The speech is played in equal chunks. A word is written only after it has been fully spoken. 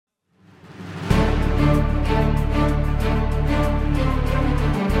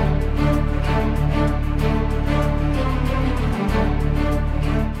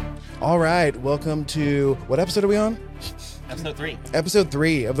All right, welcome to, what episode are we on? Episode 3. Episode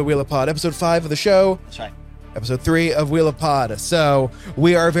 3 of the Wheel of Pod. Episode 5 of the show. That's right. Episode 3 of Wheel of Pod. So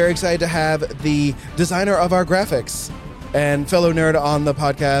we are very excited to have the designer of our graphics and fellow nerd on the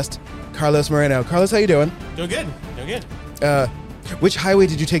podcast, Carlos Moreno. Carlos, how you doing? Doing good. Which highway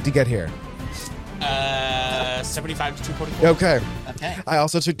did you take to get here? 75 to 244. Okay. I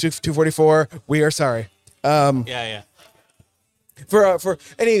also took 244. We are sorry. Yeah. For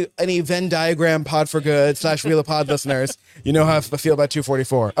any Venn diagram pod for good / Wheel of Pod listeners, you know how I feel about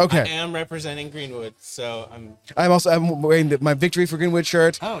 244. Okay. I am representing Greenwood, so I'm wearing my Victory for Greenwood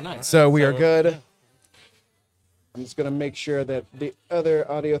shirt. Oh, nice. So we are good. Yeah. I'm just gonna make sure that the other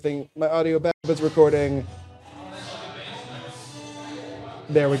audio thing, my audio backup is recording.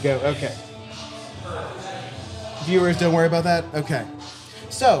 There we go. Okay. Viewers, don't worry about that. Okay.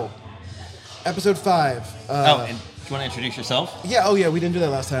 So, episode 5. And do you want to introduce yourself? Yeah. Oh, yeah. We didn't do that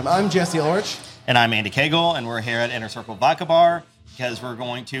last time. I'm Jesse Ulrich. And I'm Andy Cagle, and we're here at Inner Circle Vodka Bar because we're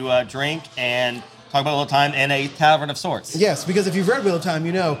going to drink and talk about a little time in a tavern of sorts. Yes, because if you've read Wheel of Time,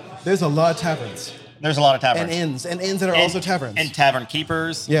 you know there's a lot of taverns. There's a lot of taverns. And inns that are also taverns. And tavern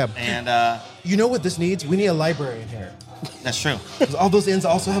keepers. Yeah. And you know what this needs? We need a library in here. that's true. Because all those inns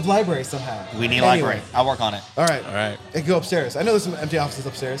also have libraries somehow. We need a library. I'll work on it. All right. Go upstairs. I know there's some empty offices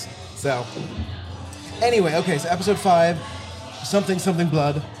upstairs. So, anyway, okay. So episode 5, something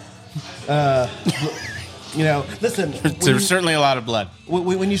blood. Listen. There's certainly a lot of blood.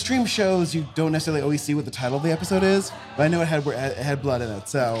 When you stream shows, you don't necessarily always see what the title of the episode is, but I know it had blood in it.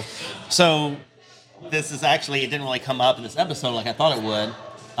 So this is actually, it didn't really come up in this episode like I thought it would,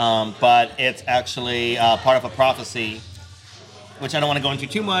 but it's actually part of a prophecy, which I don't want to go into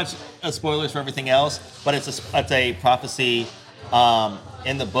too much spoilers for everything else, but it's a prophecy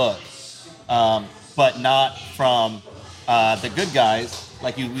in the book, but not from the good guys.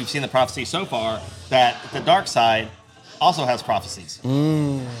 Like we've seen the prophecy so far, that the dark side also has prophecies.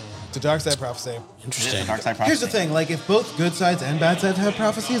 It's a dark side prophecy. Interesting. It is a dark side prophecy. Here's the thing: like, if both good sides and bad sides have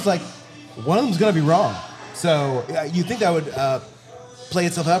prophecies, like, one of them's gonna be wrong. So you think that would play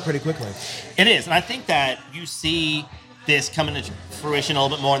itself out pretty quickly? It is, and I think that you see this coming to fruition a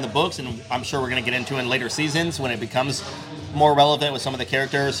little bit more in the books, and I'm sure we're going to get into in later seasons when it becomes more relevant with some of the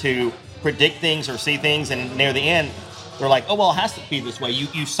characters who predict things or see things, and near the end, they're like, oh, well, it has to be this way.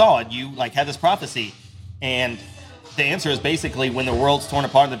 You saw it. You, like, had this prophecy. And the answer is basically when the world's torn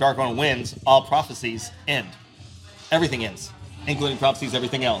apart and the Dark One wins, all prophecies end. Everything ends, including prophecies,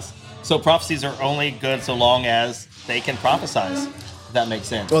 everything else. So prophecies are only good so long as they can prophesize, if that makes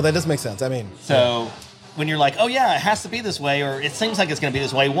sense. Well, that does make sense. I mean... So when you're like, oh, yeah, it has to be this way, or it seems like it's going to be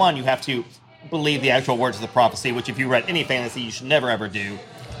this way, one, you have to believe the actual words of the prophecy, which if you read any fantasy, you should never, ever do,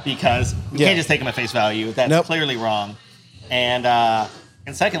 because you can't just take them at face value. That's clearly wrong. And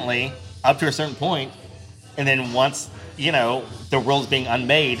secondly, up to a certain point, and then once, the world's being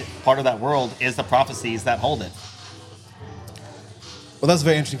unmade, part of that world is the prophecies that hold it. Well, that's a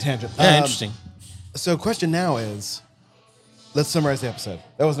very interesting tangent. Yeah, interesting. So question now is, let's summarize the episode.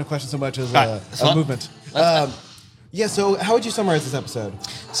 That wasn't a question so much as Right. a movement. So how would you summarize this episode?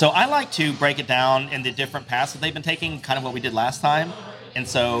 So I like to break it down in the different paths that they've been taking, kind of what we did last time. And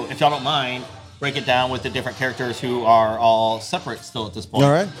so if y'all don't mind, break it down with the different characters who are all separate still at this point.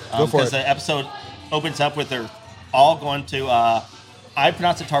 All right, go for it. Because the episode opens up with they're all going to, I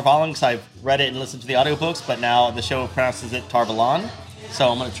pronounce it Tarvalon because I've read it and listened to the audiobooks, but now the show pronounces it Tarvalon. So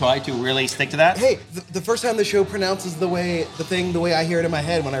I'm going to try to really stick to that. Hey, the first time the show pronounces the way I hear it in my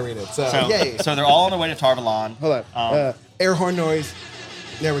head when I read it. So yay. So they're all on their way to Tarvalon. Hold on. Air horn noise.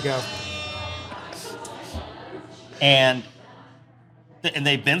 There we go. And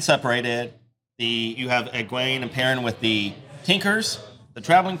they've been separated. You have Egwene and Perrin with the Tinkers, the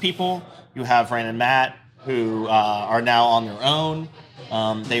traveling people. You have Rand and Matt, who are now on their own.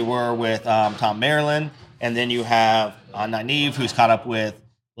 They were with Tom Maryland. And then you have Nynaeve, who's caught up with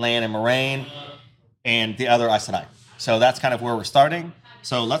Lan and Moraine, and the other Aes Sedai. So that's kind of where we're starting.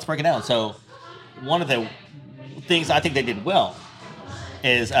 So let's break it down. So one of the things I think they did well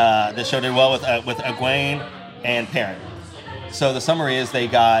is the show did well with Egwene and Perrin. So the summary is they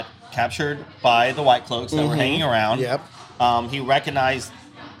got captured by the White Cloaks that were hanging around. Yep. He recognized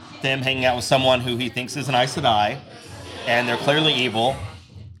them hanging out with someone who he thinks is an Aes Sedai, and they're clearly evil.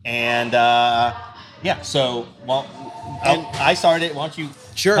 And so I started it. Why don't you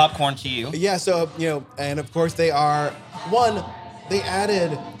popcorn to you? Yeah. So and of course they are They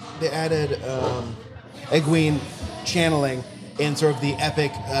added Egwene channeling in sort of the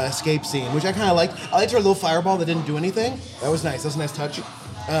epic escape scene, which I kind of liked. I liked her little fireball that didn't do anything. That was nice. That was a nice touch.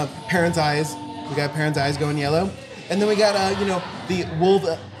 Perrin's eyes. We got Perrin's eyes going yellow. and then we got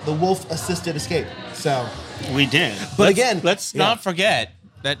the wolf assisted escape. So We did. But let's not forget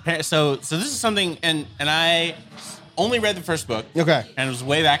that. So this is something, and I only read the first book. Okay. And it was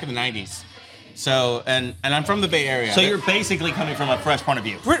way back in the 90s. So and I'm from the Bay Area. So you're basically coming from a fresh point of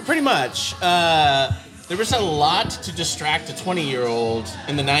view. Pretty much. There was a lot to distract a 20-year-old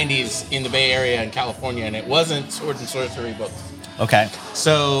in the 90s in the Bay Area in California, and it wasn't sword and sorcery books. Okay.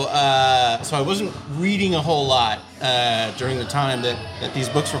 So I wasn't reading a whole lot during the time that these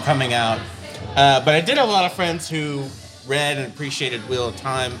books were coming out. But I did have a lot of friends who read and appreciated Wheel of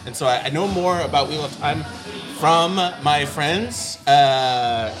Time, and so I know more about Wheel of Time from my friends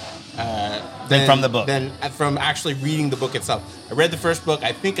than from the book. Than from actually reading the book itself. I read the first book.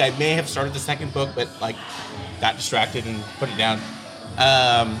 I think I may have started the second book, but got distracted and put it down.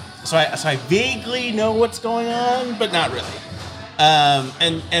 So I vaguely know what's going on, but not really.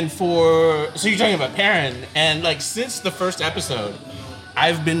 So you're talking about Perrin, and since the first episode,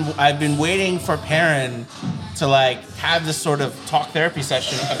 I've been waiting for Perrin to have this sort of talk therapy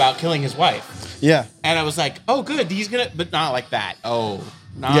session about killing his wife. Yeah. And I was like, oh, good, he's gonna, but not like that. Oh,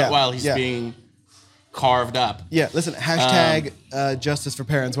 not while he's being carved up. Yeah. Listen. Hashtag justice for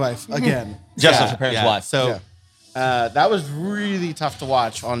Perrin's wife again. Justice for Perrin's wife. So that was really tough to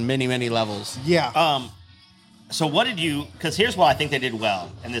watch on many, many levels. Yeah. So what did you? Because here's what I think they did well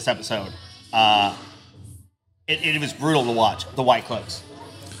in this episode. It was brutal to watch the White Cloaks.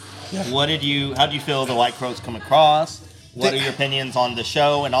 Yeah. How did you feel the White Cloaks come across? What are your opinions on the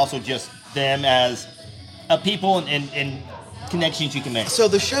show, and also just them as a people and connections you can make? So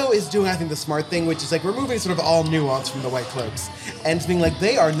the show is doing, I think, the smart thing, which is removing sort of all nuance from the White Cloaks and it's being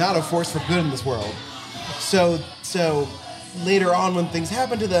they are not a force for good in this world. So later on, when things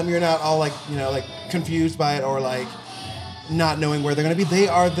happen to them, you're not all confused by it or not knowing where they're going to be. They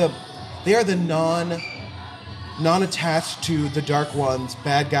are the non-attached to the Dark Ones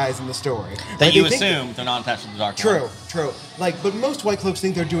bad guys in the story. That you assume they're not attached to the Dark Ones. True. But most White Cloaks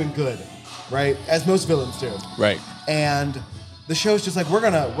think they're doing good, right? As most villains do. Right. And the show's just we're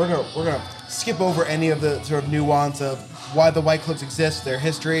gonna skip over any of the sort of nuance of why the White Cloaks exist, their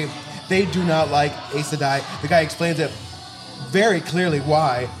history. They do not like Aes Sedai. The guy explains it very clearly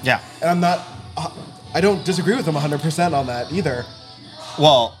why. Yeah. And I don't disagree with him 100% on that either.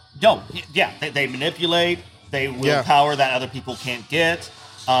 Well, no, yeah, they manipulate. They will power that other people can't get.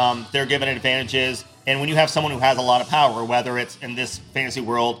 They're given advantages. And when you have someone who has a lot of power, whether it's in this fantasy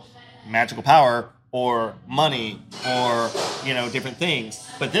world, magical power, or money, or, different things.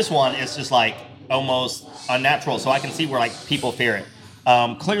 But this one is just almost unnatural. So I can see where people fear it.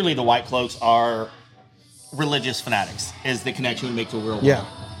 Clearly the White Cloaks are religious fanatics, is the connection we make to the real world. Yeah.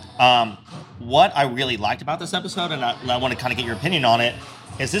 What I really liked about this episode, and I want to kind of get your opinion on it,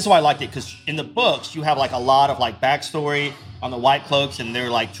 is this is why I liked it, because in the books you have a lot of backstory on the White Cloaks, and they're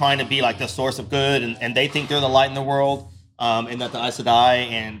trying to be the source of good, and they think they're the light in the world, and that the Aes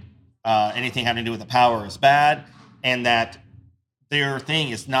Sedai and anything having to do with the power is bad, and that their thing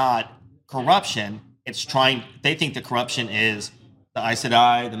is not corruption. They think the corruption is the Aes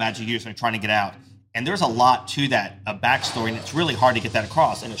Sedai, the magic users are trying to get out. And there's a lot to that, a backstory, and it's really hard to get that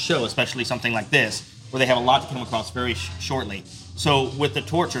across in a show, especially something like this, where they have a lot to come across very shortly. So with the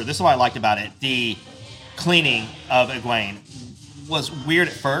torture, this is what I liked about it. The cleaning of Egwene was weird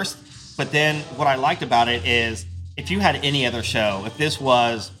at first, but then what I liked about it is if you had any other show, if this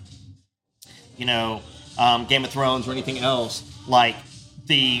was, Game of Thrones or anything else,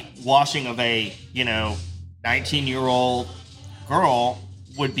 the washing of a, 19-year-old girl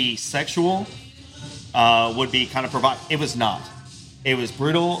would be sexual, would be kind of provocative. It was not. It was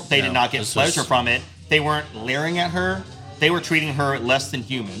brutal. They did not get pleasure from it. They weren't leering at her. They were treating her less than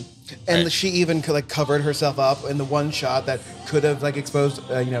human. And she even covered herself up in the one shot that could have exposed,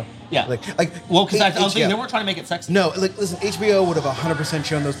 Yeah. Well, because I don't think they weren't trying to make it sexy. No, listen, HBO would have 100%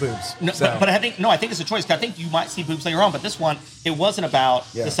 shown those boobs. No, so. but I think it's a choice. 'Cause I think you might see boobs later on, but this one, it wasn't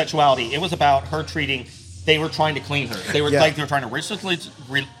about the sexuality. It was about her treating. They were trying to clean her. They were they were trying to ritually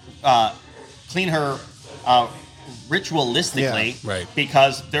clean her ritualistically, right?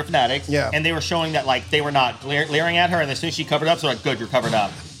 Because they're fanatics, and they were showing that they were not leering at her, and as soon as she covered up, so good, you're covered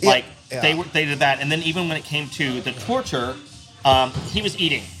up. They did that, and then even when it came to the torture, he was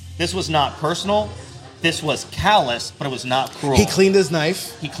eating. This was not personal. This was callous, but it was not cruel. He cleaned his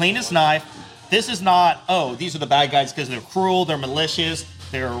knife. This is not, these are the bad guys because they're cruel, they're malicious,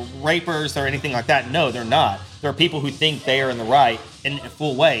 they're rapers, or anything like that. No, they're not. There are people who think they are in the right in a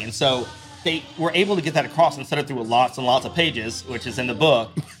full way, and so they were able to get that across instead of through lots and lots of pages, which is in the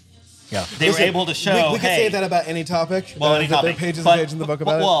book. Yeah. They were able to show, we could say that about any topic. Well, any there are topic. pages and pages in the book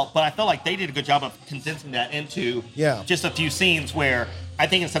about it. Well, but I felt like they did a good job of condensing that into just a few scenes where I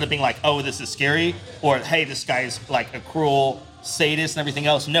think instead of being like, oh, this is scary, or hey, this guy's like a cruel sadist and everything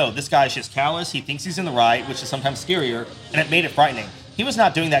else, no, this guy's just callous. He thinks he's in the right, which is sometimes scarier, and it made it frightening. He was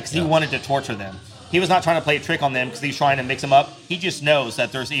not doing that because he wanted to torture them. He was not trying to play a trick on them because he's trying to mix them up. He just knows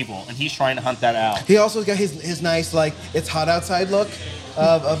that there's evil, and he's trying to hunt that out. He also got his nice, like, it's hot outside look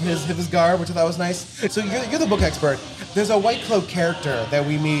of his garb, which I thought was nice. So you're the book expert. There's a White Cloak character that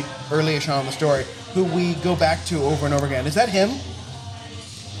we meet early-ish on in the story who we go back to over and over again. Is that him?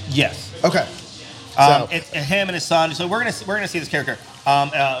 Yes. Okay. It's him and his son. So we're gonna see this character,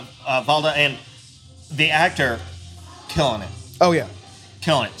 Valda, and the actor killing it. Oh yeah.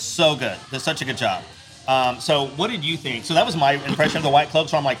 Killing it. So good. Does such a good job. So what did you think? So that was my impression of the White Cloak.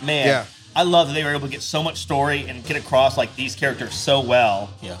 So I'm like, man, I love that they were able to get so much story and get across like these characters so well.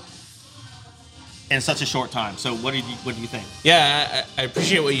 Yeah. In such a short time. So what do you think? Yeah, I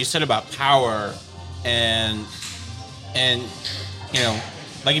appreciate what you said about power, and you know,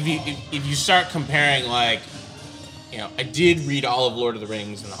 like if you start comparing, like, you know, I did read all of Lord of the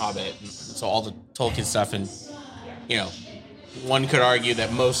Rings and The Hobbit, and so all the Tolkien stuff, and you know, one could argue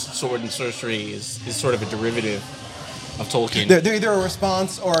that most sword and sorcery is sort of a derivative of Tolkien. They're either a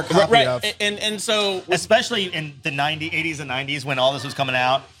response or a copy of. And so... Especially in the 80s and 90s when all this was coming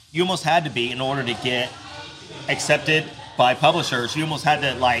out, you almost had to be, in order to get accepted by publishers, you almost had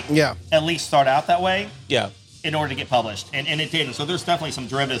to, like, at least start out that way. Yeah. In order to get published. And it didn't. So there's definitely some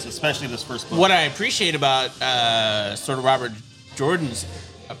derivatives, especially this first book. What I appreciate about sort of Robert Jordan's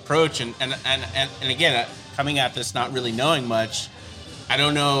approach, and again, coming at this not really knowing much, I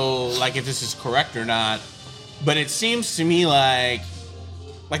don't know, like, if this is correct or not, but it seems to me like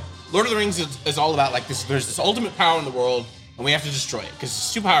Lord of the Rings is all about, like, this. There's this ultimate power in the world, and we have to destroy it because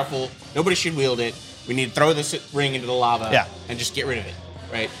it's too powerful. Nobody should wield it. We need to throw this ring into the lava and just get rid of it,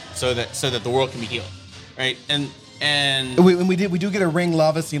 right? So that the world can be healed, right? And we do get a ring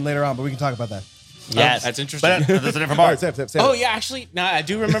lava scene later on, but we can talk about that. Yes, that's interesting. But that's a different part. Save oh it. yeah, actually, no, I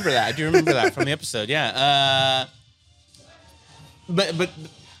do remember that. I do remember that from the episode. Yeah. But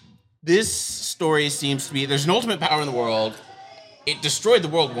this story seems to be, there's an ultimate power in the world. It destroyed the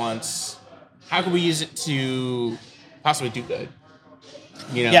world once. How can we use it to possibly do good?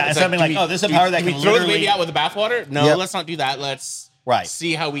 You know, it's something like, this is a power that can throw literally... the baby out with the bathwater? No, let's not do that. Let's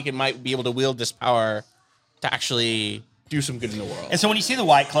see how we might be able to wield this power to actually do some good in the world. And so when you see the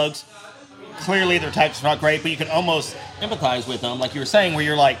White Cloaks, clearly their tactics are not great, but you can almost empathize with them, like you were saying, where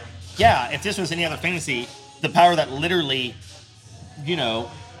you're like, yeah, if this was any other fantasy, the power that literally, you know,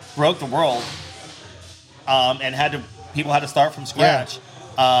 broke the world, and people had to start from scratch.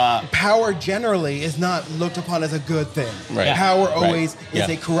 Power generally is not looked upon as a good thing. Right. Power always is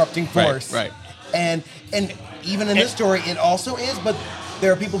a corrupting force. Right. And even in this story, it also is, but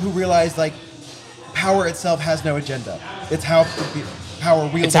there are people who realize, like, power itself has no agenda. It's how power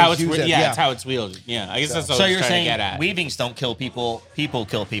wielders use it. It's how it's wielded. Yeah, I guess that's what I was you're trying saying to get at. weavings don't kill people, people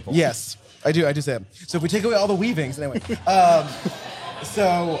kill people. Yes, I do say that. So if we take away all the weavings, anyway. Oh,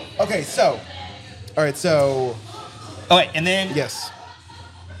 wait, and then... Yes.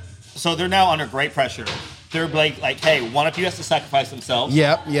 So they're now under great pressure. They're like, hey, one of you has to sacrifice themselves.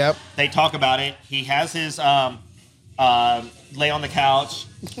 Yep. They talk about it. He has his lay on the couch,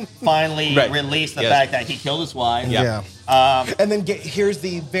 finally release the fact that he killed his wife. Yeah. And then here's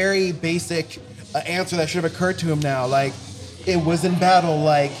the very basic answer that should have occurred to him now. Like, it was in battle.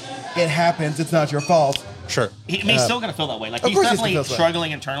 Like, it happens. It's not your fault. Sure. He's still going to feel that way. Like, he's definitely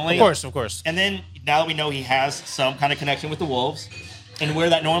struggling internally. Of course. And then, now that we know he has some kind of connection with the wolves, and where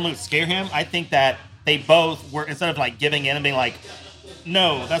that normally would scare him, I think that they both were, instead of, like, giving in and being like,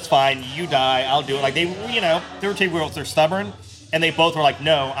 no, that's fine, you die, I'll do it. Like, they were two girls, they're stubborn, and they both were like,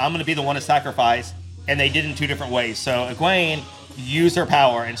 no, I'm going to be the one to sacrifice, and they did in two different ways. So Egwene used her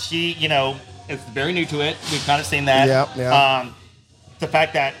power, and she, is very new to it. We've kind of seen that. Yeah. The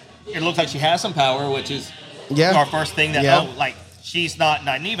fact that it looks like she has some power, which is our first thing that, she's not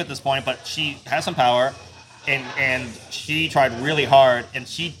naive at this point, but she has some power, and she tried really hard, and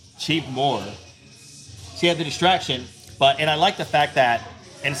she achieved more. She had the distraction, and I like the fact that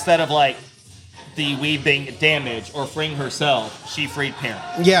instead of, like, the weave being damaged or freeing herself, she freed Perrin.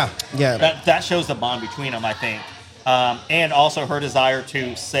 Yeah. That shows the bond between them, I think. And also her desire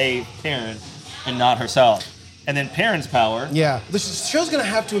to save Perrin and not herself. And then Perrin's power. Yeah. The show's going to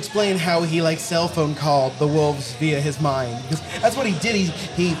have to explain how he, like, cell phone called the wolves via his mind. Because that's what he did.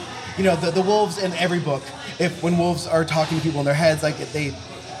 He the wolves in every book, when wolves are talking to people in their heads, like, they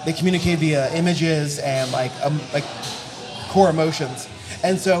communicate via images and, like core emotions.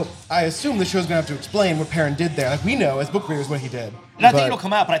 And so I assume the show's going to have to explain what Perrin did there. Like, we know as book readers what he did. And I think it'll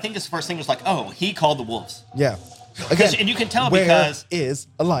come out, but I think this first thing was like, oh, he called the wolves. Yeah. Again, And you can tell where because is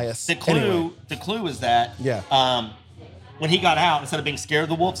Elias? the clue is that when he got out, instead of being scared of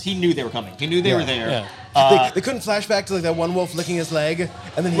the wolves, he knew they were coming. He knew they were there. Yeah. They couldn't flash back to like that one wolf licking his leg, and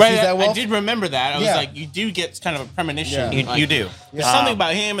then he sees that wolf. I did remember that. I was like, you do get kind of a premonition. Yeah. Like, you do. There's something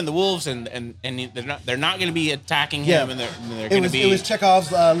about him and the wolves, and they're not going to be attacking him, and they're going to be. It was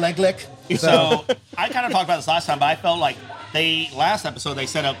Chekhov's leg lick. So I kind of talked about this last time, but I felt like last episode they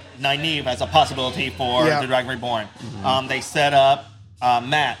set up Nynaeve as a possibility for the Dragon Reborn. Mm-hmm. They set up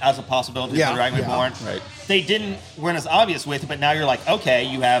Matt as a possibility for the Dragon Reborn. Right. They weren't as obvious with it, but now you're like, okay,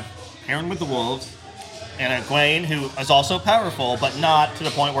 you have Perrin with the wolves, and Egwene who is also powerful, but not to the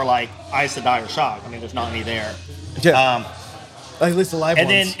point where like Aes Sedai or shocked. I mean, there's not any there. Yeah. At least the live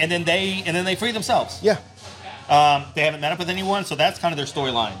ones. And then they free themselves. Yeah. They haven't met up with anyone, so that's kind of their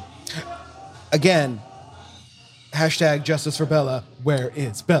storyline. Again, hashtag justice for Bella. Where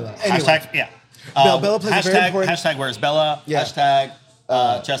is Bella? Anyway. Hashtag, Bella plays a very important... Hashtag where's Bella? Yeah.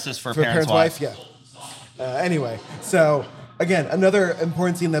 Hashtag justice for Perrin's wife. Yeah. Anyway, so again, another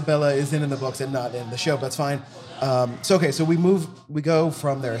important scene that Bella is in the books and not in the show, but that's fine. So we go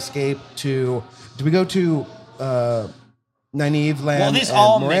from their escape to, do we go to Nynaeve land? Well, these and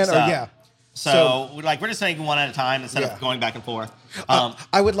all Moran, mix up. yeah. So we're just saying one at a time instead of going back and forth.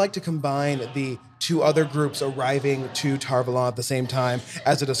 I would like to combine the two other groups arriving to Tarvalon at the same time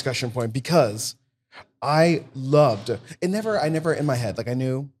as a discussion point, because I loved it. I never in my head, like I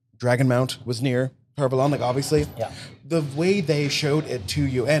knew Dragonmount was near Tarvalon, like obviously. Yeah. The way they showed it to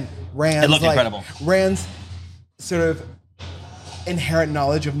you and Rand's it looked incredible. Rand's sort of inherent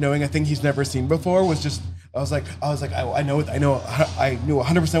knowledge of knowing a thing he's never seen before was just. I was like, I knew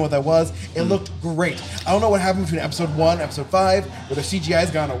 100% what that was. It looked great. I don't know what happened between episode 1 and episode 5, but the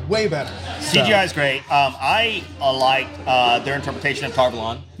CGI's gone way better. CGI is great. I liked their interpretation of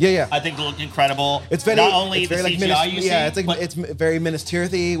Tarvalon. Yeah. I think it looked incredible. It's very not only it's the very CGI you see, it's very Minas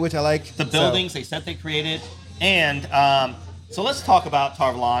Tirith-y, which I like. The buildings they created, and so let's talk about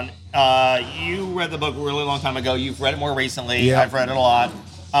Tarvalon. You read the book a really long time ago. You've read it more recently. Yeah. I've read it a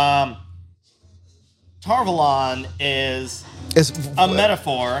lot. Tarvalon is a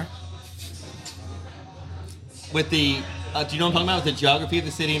metaphor with the. Do you know what I'm talking about? With the geography of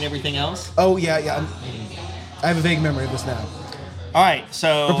the city and everything else? Oh, yeah. I have a vague memory of this now. All right,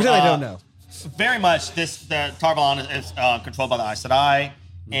 so. But pretend I don't know. Very much, the Tarvalon is controlled by the Aes Sedai,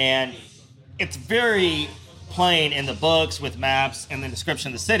 and it's very plain in the books with maps and the description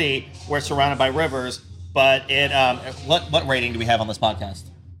of the city where it's surrounded by rivers. But it, what rating do we have on this podcast?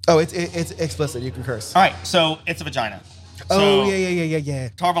 Oh, it's explicit. You can curse. All right, so it's a vagina. Oh, yeah.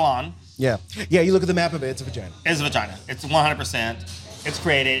 Tarvalon. Yeah. You look at the map of it. It's a vagina. It's a vagina. It's 100%. It's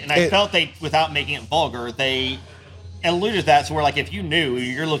created, and I felt without making it vulgar, they alluded to that. So we're like, if you knew,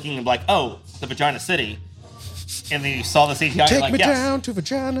 you're looking and like, oh, the Vagina City, and then you saw the CGI, Take you're like, me yes. down to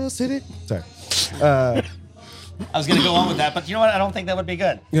Vagina City. Sorry. I was gonna go on with that, but you know what? I don't think that would be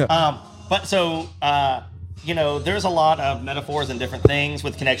good. Yeah. But so. There's a lot of metaphors and different things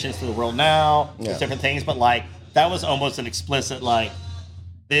with connections to the world now. There's different things, but like that was almost an explicit like,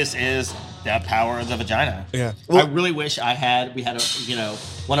 this is the power of the vagina. Yeah. Well, I really wish we had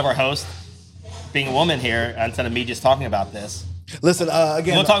one of our hosts being a woman here instead of me just talking about this. Listen,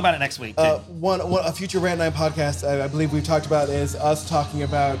 again, we'll talk about it next week. Too. A future Rant 9 podcast I believe we've talked about is us talking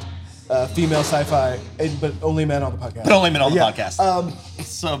about female sci-fi, but only men on the podcast. But only men on the podcast. It's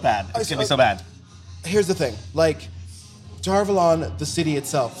so bad. It's gonna be so bad. Here's the thing, like, Tarvalon, the city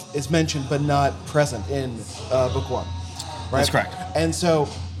itself, is mentioned but not present in book 1, right? That's correct. And so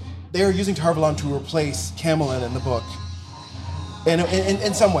they are using Tarvalon to replace Camelin in the book. And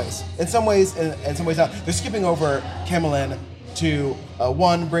in some ways, in some ways not. They're skipping over Camelin to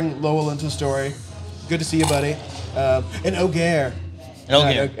bring Lowell into the story. Good to see you, buddy. And Ogier.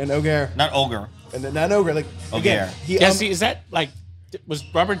 Ogier. Not Ogre. And not Ogre. Like Ogier. Again, is that like? Was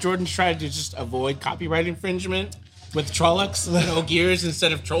Robert Jordan trying to just avoid copyright infringement with Trollocs and Ogiers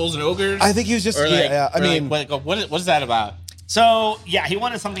instead of trolls and ogres? I think he was just, what is that about? So, yeah, he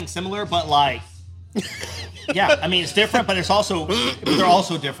wanted something similar, but like, yeah, I mean, it's different, but they're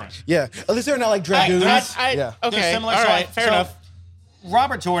also different. Yeah, at least they're not like dragoons. They're similar. All right, fair enough.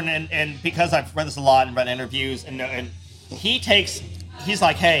 Robert Jordan, and because I've read this a lot and read interviews, and he's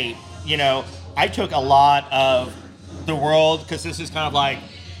like, hey, I took a lot of the world, because this is kind of like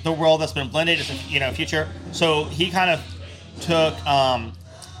the world that's been blended into future. So he kind of took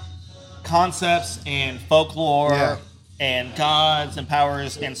concepts and folklore and gods and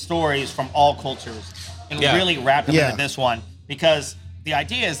powers and stories from all cultures and really wrapped them into this one, because the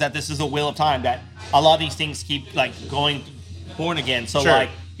idea is that this is a wheel of time, that a lot of these things keep like going born again. So Sure. like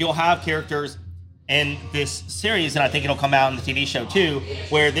you'll have characters in this series, and I think it'll come out in the TV show too,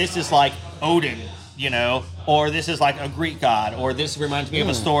 where this is like Odin, or this is like a Greek god, or this reminds me of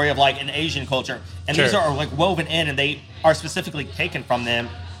a story of like an Asian culture. And these are like woven in, and they are specifically taken from them,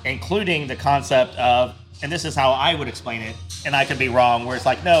 including the concept of, and this is how I would explain it, and I could be wrong, where it's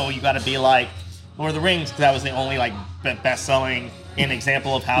like, no, you got to be like Lord of the Rings, because that was the only like best-selling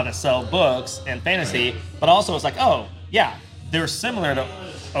example of how to sell books and fantasy. But also it's like, oh yeah, they're similar to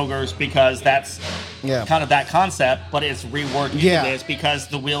ogres because that's kind of that concept, but it's reworked into this because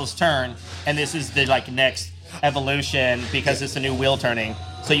the wheels turn, and this is the like next evolution because it's a new wheel turning.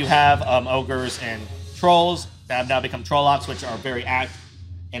 So you have ogres and trolls that have now become Trollocs, which are very act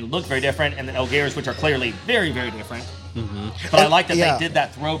and look very different, and then Ogiers, which are clearly very, very different. But I like that they did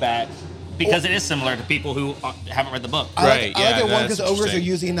that throwback because it is similar to people who haven't read the book. I like that one because ogres are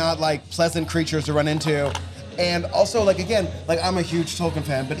usually not like pleasant creatures to run into. And also, like, again, like, I'm a huge Tolkien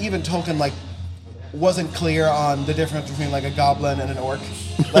fan, but even Tolkien, like, wasn't clear on the difference between, like, a goblin and an orc.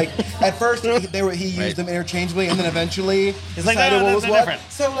 Like, at first, he used them interchangeably, and then eventually decided what was what. Different.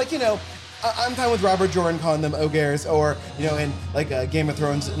 So, like, I'm fine with Robert Jordan calling them ogres, or, in, like, Game of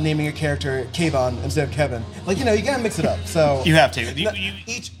Thrones, naming a character Kayvon instead of Kevin. Like, you gotta mix it up, so... You have to.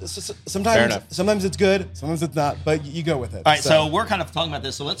 Sometimes it's good, sometimes it's not, but you go with it. All right, so we're kind of talking about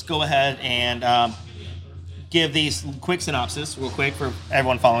this, so let's go ahead and... give these quick synopsis real quick for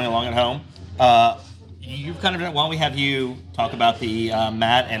everyone following along at home. You've kind of, why don't we have you talk about the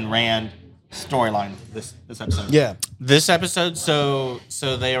Matt and Rand storyline this episode? Yeah. This episode, so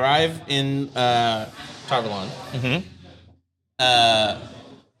they arrive in Tarvalon.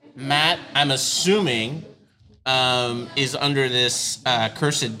 Matt, I'm assuming, is under this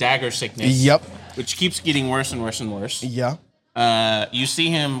cursed dagger sickness. Yep. Which keeps getting worse and worse and worse. Yeah. You see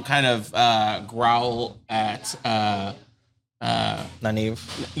him kind of growl at Nynaeve.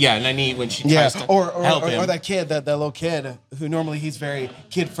 Yeah, Nynaeve when she tries to help him. Or that kid, that little kid who normally he's very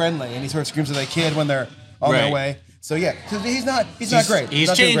kid friendly, and he sort of screams at that kid when they're on their way. So yeah, because he's not great.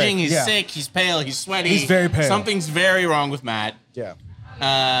 He's changing. He's sick. He's pale. He's sweaty. He's very pale. Something's very wrong with Matt. Yeah.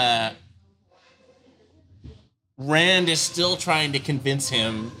 Rand is still trying to convince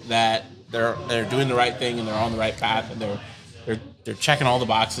him that they're doing the right thing and they're on the right path and they're checking all the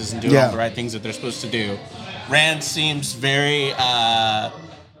boxes and doing all the right things that they're supposed to do. Rand seems very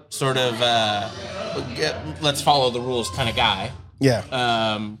sort of let's follow the rules kind of guy. Yeah.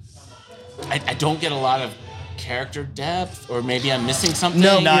 I don't get a lot of character depth, or maybe I'm missing something.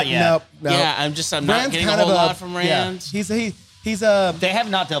 No, not yet. No. Yeah, I'm not getting a whole lot from Rand. Yeah. He's They have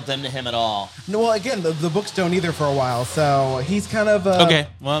not delved into him at all. No, well, again, the books don't either for a while, so he's kind of okay.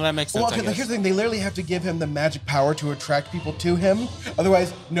 Well, that makes sense. Well, here's the thing: they literally have to give him the magic power to attract people to him.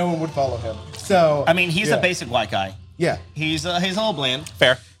 Otherwise, no one would follow him. So I mean, he's a basic white guy. Yeah, he's a little bland.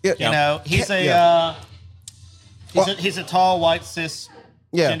 Fair. Yeah. He's he's a tall white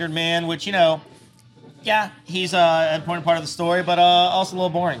cisgendered man, which he's an important part of the story, but also a little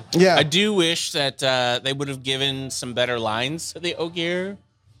boring. Yeah, I do wish that they would have given some better lines to the Ogier.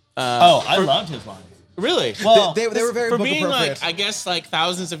 I loved his lines. Really? Well, they were very for book being appropriate. like, I guess, like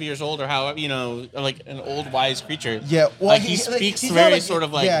thousands of years old, or how like an old wise creature. Yeah, well, like he speaks very sort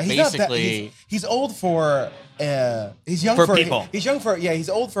of like basically. He's old for. He's young for people. He's young for he's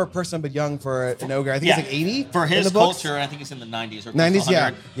old for a person, but young for an ogre. I think he's like 80 for his in the books. culture. I think he's in the 90s or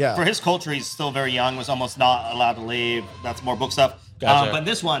 90s. Yeah. For his culture, he's still very young. Was almost not allowed to leave. That's more book stuff. Gotcha. But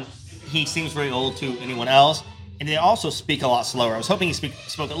this one, he seems very old to anyone else. And they also speak a lot slower. I was hoping he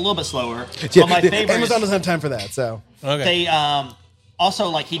spoke a little bit slower. Yeah, but my favorite Amazon doesn't have time for that, so. Okay. They also,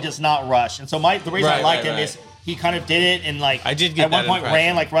 like, he does not rush. And so the reason I liked him is he kind of did it, and like I did get at one point impression.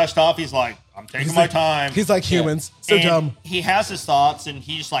 Rand like rushed off. He's like, I'm taking my time. He's like humans, so and dumb. He has his thoughts, and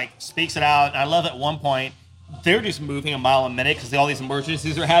he just like speaks it out. And I love at one point they're just moving a mile a minute because all these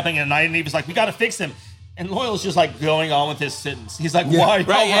emergencies are happening, and Nynaeve like, we got to fix him. And Loyal's just like going on with his sentence. He's like, why?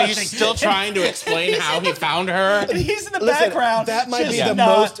 Right, yeah, he's still trying to explain how he found her. And he's in the background. That might be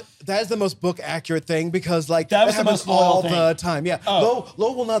that is the most book accurate thing, because like that happens all the time. Yeah. Oh.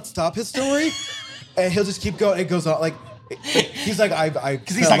 Lo will not stop his story, and he'll just keep going. It goes on like he's like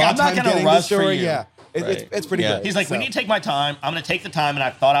because he's like, I'm not going to rush for you. Yeah. It's pretty good. He's like, we need to take my time. I'm going to take the time, and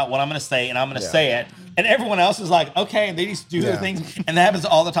I've thought out what I'm going to say, and I'm going to say it. And everyone else is like, okay, and they just do their things, and that happens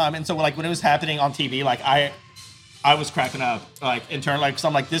all the time. And so, like, when it was happening on TV, like, I was cracking up, like, internally, because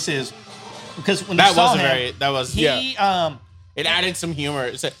I'm like, this is because when that saw was him, it added some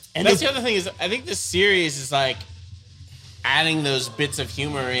humor. So, and that's the other thing is, I think this series is like adding those bits of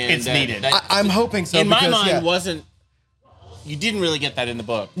humor in. It's needed. I'm hoping so. In my mind, you didn't really get that in the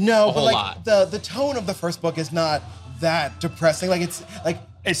book. No, a but whole like lot. the tone of the first book is not that depressing. Like it's like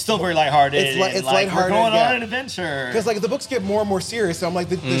It's still very lighthearted. It's and, lighthearted, We're going yeah. on an adventure. because like the books get more and more serious. So I'm like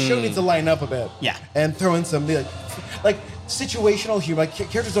the show needs to line up a bit. Yeah. and throw in some like situational humor. Like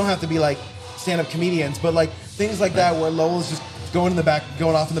characters don't have to be like stand-up comedians, but like things like that where Lowell's just going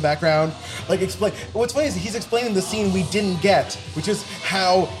off in the background. Like explain. What's funny is he's explaining the scene we didn't get, which is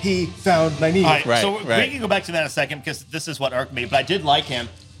how he found Nynaeve. All right, Right, so we right. can go back to that in a second because this is what irked me. But I did like him,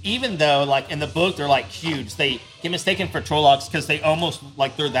 even though like in the book they're like huge. They get mistaken for Trollocs because they almost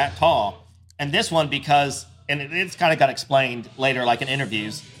like they're that tall. And this one because it's kind of got explained later, like in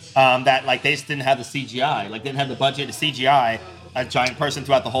interviews, that like they just didn't have the CGI, like didn't have the budget to CGI a giant person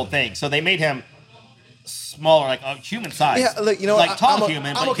throughout the whole thing. So they made him smaller, like human size. Yeah, like, you know, like tall I'm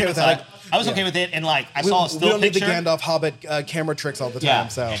human, I'm but okay human with that. size. I was okay with it, and like I We, saw a we still don't need picture. the Gandalf Hobbit camera tricks all the time. Yeah.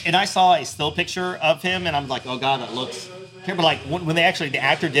 So And I saw a still picture of him, and I'm like, oh god, that looks. But like when they actually the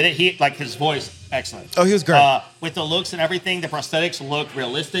actor did it, he like his voice excellent. Oh, he was great. With the looks and everything, the prosthetics looked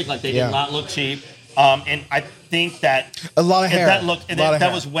realistic, like they Yeah. did not look cheap. And I think that A lot of hair. That looked A lot of that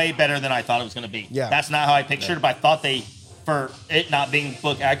hair. was way better than I thought it was going to be. Yeah. That's not how I pictured it, but I thought they, for it not being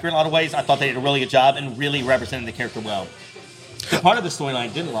book accurate in a lot of ways, I thought they did a really good job and really represented the character well. The part of the storyline I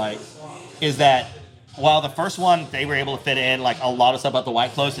didn't like is that while the first one they were able to fit in like a lot of stuff about the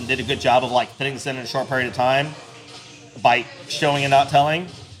White Cloaks and did a good job of like fitting this in a short period of time by showing and not telling,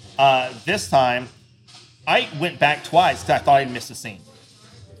 this time I went back twice because I thought I'd missed a scene.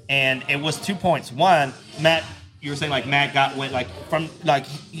 And it was 2 points. One, Matt, you were saying like Matt went like from like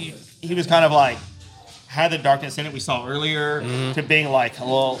he was kind of like had the darkness in it we saw earlier to being like a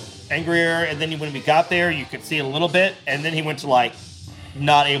little angrier, and then when we got there you could see it a little bit, and then he went to like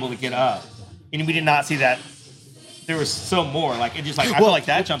not able to get up, and we did not see that. There was so more like it just like I feel like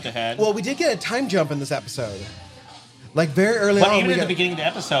that jumped ahead. Well, we did get a time jump in this episode. Like very early but on, even we at the got, beginning of the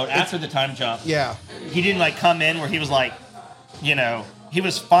episode, after the time jump, yeah. he didn't like come in where he was like, you know, he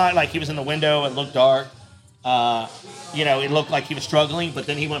was fine. Like he was in the window, it looked dark. You know, it looked like he was struggling, but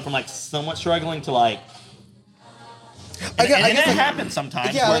then he went from like somewhat struggling to like. And that happens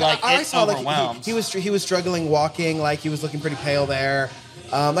sometimes where like I it's saw like overwhelmed. he was struggling walking, like he was looking pretty pale there.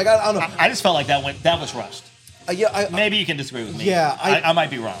 Like I don't know. I just felt like that was rushed. Yeah, Maybe you can disagree with me. Yeah, I might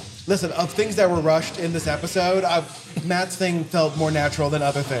be wrong. Listen, of things that were rushed in this episode, Matt's thing felt more natural than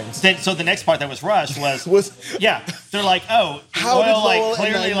other things. So the next part that was rushed was Was- yeah. They're like, oh, How did Loyal like Lowell and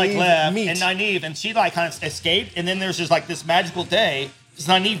clearly like Nynaeve left, meet? and Nynaeve, and she like kind of escaped, and then there's just like this magical day. Because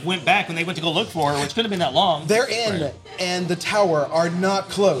Nynaeve went back when they went to go look for her, which could have been that long. They're in, and the tower are not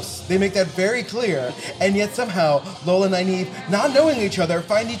close. They make that very clear, and yet somehow Lola and Nynaeve, not knowing each other,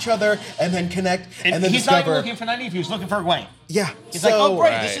 find each other and then connect, and then he's not even discover. looking for Nynaeve. He was looking for Egwene. Yeah, He's like, oh great,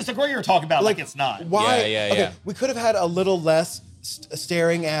 Right. this is the girl you were talking about. Like it's not. Why? Yeah, okay, yeah. we could have had a little less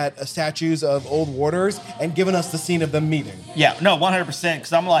staring at statues of old warders and given us the scene of them meeting. Yeah, no, 100%.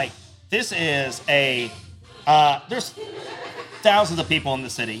 Because I'm like, this is a. There's thousands of people in the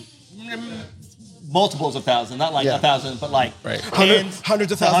city, multiples of thousands, not like Yeah. 1,000, but like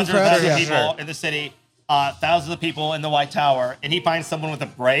Hundreds of thousands, perhaps, yeah. people Sure. in the city, thousands of people in the White Tower, and he finds someone with a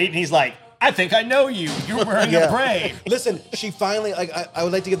braid, and he's like, I think I know you. You're wearing a braid. Listen, she finally, like, I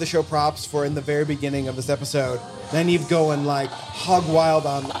would like to give the show props for in the very beginning of this episode, Nynaeve going, like, hog wild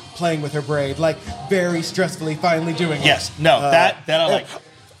on playing with her braid, like, very stressfully finally doing it. Yes, no, that I like.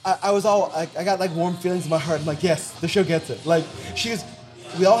 I got, like, warm feelings in my heart. I'm like, yes, the show gets it. Like,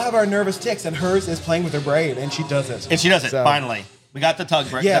 we all have our nervous tics, and hers is playing with her braid, and she does it. And she does it, So- finally. We got the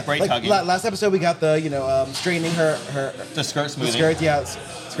braid like, tugging. last episode we got the, straightening her The skirt smoothing. skirt, yeah.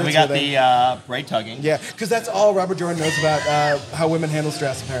 And we got the braid tugging. Yeah, because that's all Robert Jordan knows about how women handle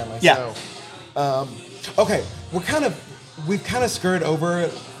stress, apparently. Yeah. So, okay, we've kind of skirted over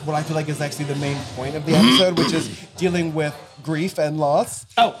what I feel like is actually the main point of the episode, which is dealing with grief and loss.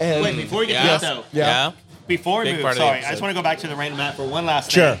 Oh, And- wait, before we get Yeah. to that though. Yeah. Before we Big move, part of the sorry, I episode. just want to go back to the random map for one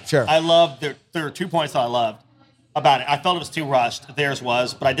last Sure, thing. sure. I loved, there were 2 points that I loved about it. I felt it was too rushed. Theirs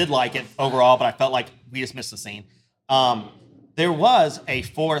was, but I did like it overall, but I felt like we just missed the scene. There was a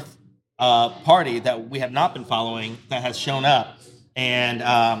fourth party that we have not been following that has shown up, and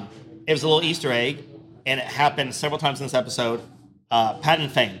it was a little Easter egg, and it happened several times in this episode. Patton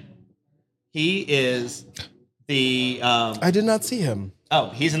Fane. He is the... I did not see him. Oh,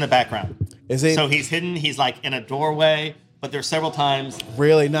 he's in the background. Is he? So he's hidden. He's like in a doorway, but there's several times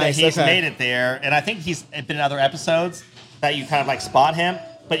Really nice. that he's Okay. made it there. And I think he's been in other episodes that you kind of like spot him,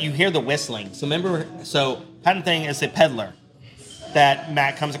 but you hear the whistling. So remember, Patton Thing is a peddler that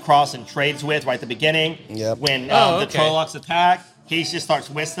Matt comes across and trades with right at the beginning. Yep. When Oh, the okay. Trollocs attack, he just starts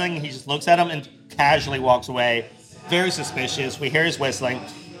whistling. He just looks at him and casually walks away. very suspicious. We hear his whistling,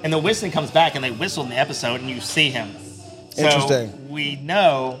 and the whistling comes back, and they whistle in the episode, and you see him. So Interesting. we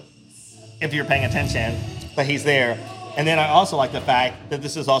know, if you're paying attention, that he's there. And then I also like the fact that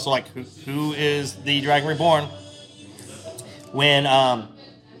this is also like who is the Dragon Reborn. When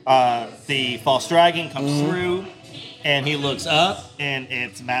the false dragon comes through, and he looks up, and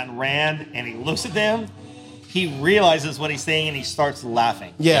it's Matt and Rand, and he looks at them, he realizes what he's saying, and he starts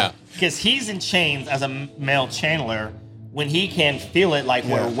laughing. Yeah. Because he's in chains as a male channeler when he can feel it, like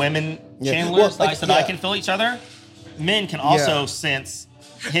where women channelers, Well, like Aes Sedai can feel each other, men can also sense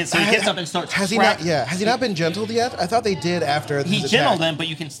his, so he gets up and starts Has he not? Yeah. Has he not been gentled yet? I thought they did after He his gentled attack. them, but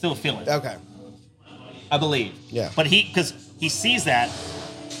you can still feel it. Okay. I believe. Yeah. But because he sees that,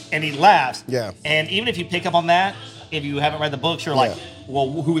 and he laughs. Yeah. And even if you pick up on that, if you haven't read the books, you're like, well,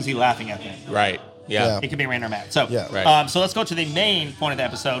 who is he laughing at then? Right. Yeah. It could be Rand or Matt. So, Right. So let's go to the main point of the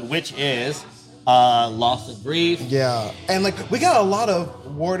episode, which is loss and grief. Yeah, and like we got a lot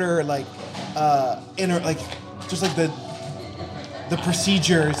of warder just like the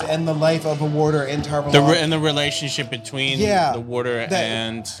procedures and the life of a warder in Tarvalon. And the relationship between the warder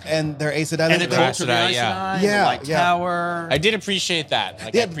and their Aes Sedai. And the culture of the Aes yeah. Sedai, Yeah, the White yeah. Tower. I did appreciate that.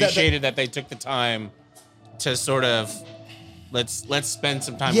 Like, I appreciated that they took the time to sort of let's spend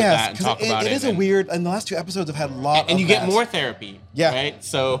some time with that and talk about it. It is a weird. And the last 2 episodes have had a lot. And of you get that. more therapy. Yeah. Right.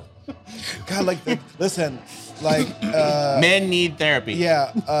 So, God, listen, men need therapy.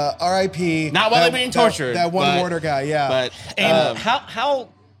 Yeah. R.I.P. Not while they're being tortured. That one warder guy. Yeah. But And how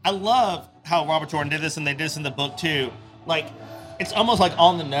I love how Robert Jordan did this, and they did this in the book too. Like, it's almost like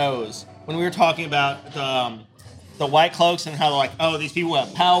on the nose when we were talking about the White Cloaks and how they're like, oh, these people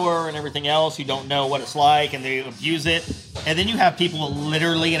have power and everything else who don't know what it's like and they abuse it. And then you have people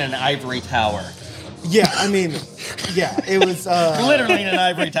literally in an ivory tower. Yeah, I mean, it was Literally in an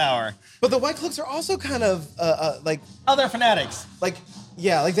ivory tower. But the White Cloaks are also kind of like Oh, they're fanatics. like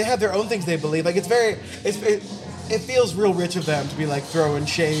they have their own things they believe. Like it feels real rich of them to be like throwing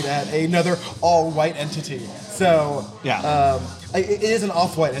shade at another all white entity. So it is an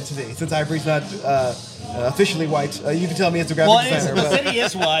off-white entity since Ivory's not officially white. You can tell me it's a graphic designer. The city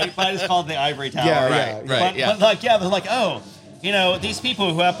is white, but it's called the Ivory Tower. Yeah, right. But they're like, oh, these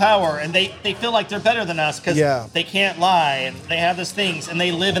people who have power and they feel like they're better than us because they can't lie and they have these things and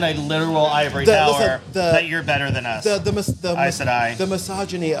they live in a literal ivory tower that you're better than us. Aes Sedai. The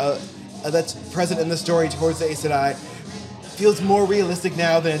misogyny that's present in the story towards the Aes Sedai feels more realistic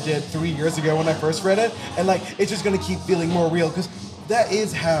now than it did 3 years ago when I first read it, and like it's just going to keep feeling more real because that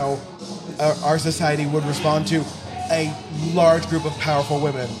is how our society would respond to a large group of powerful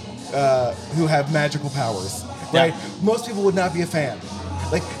women who have magical powers. Right? Most people would not be a fan.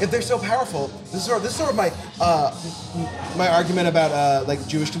 Like, if they're so powerful, this is sort of my argument about like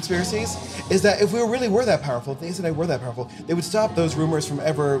Jewish conspiracies, is that if we really were that powerful, if the Aes Sedai were that powerful, they would stop those rumors from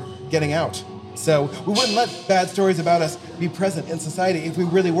ever getting out. So we wouldn't let bad stories about us be present in society if we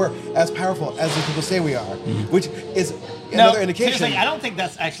really were as powerful as the people say we are, which is another indication. I don't think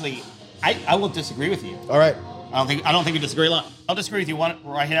that's actually. I will disagree with you. All right. I don't think we disagree a lot. I'll disagree with you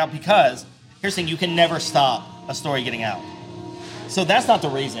right now because here's the thing: you can never stop a story getting out. So that's not the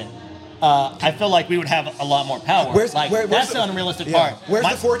reason. I feel like we would have a lot more power. Where's that's the unrealistic part. Where's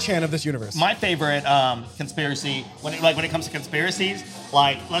the 4chan of this universe? My favorite conspiracy, when it comes to conspiracies,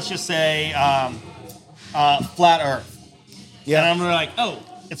 like let's just say flat Earth. Yeah. And I'm like, oh,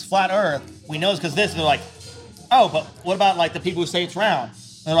 it's flat Earth. We know it's because this. And they're like, oh, but what about like the people who say it's round?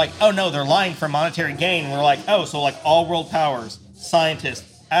 And they're like, oh no, they're lying for monetary gain. And we're like, oh, so like all world powers, scientists,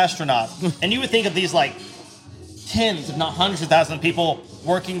 astronauts, and you would think of these like tens, if not hundreds of thousands of people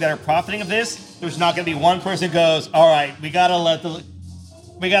working that are profiting of this. There's not going to be one person who goes, all right, we got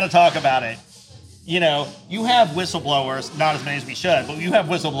to talk about it. You have whistleblowers, not as many as we should, but you have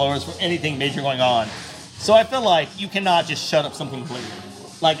whistleblowers for anything major going on. So I feel like you cannot just shut up something completely.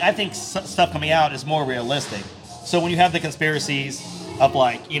 Like, I think stuff coming out is more realistic. So when you have the conspiracies of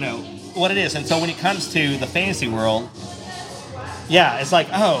like, what it is. And so when it comes to the fantasy world, it's like,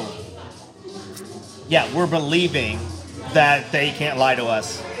 oh, yeah, we're believing that they can't lie to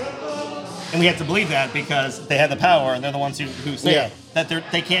us. And we have to believe that because they have the power and they're the ones who say it, that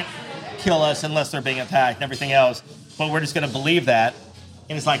they can't kill us unless they're being attacked and everything else. But we're just going to believe that.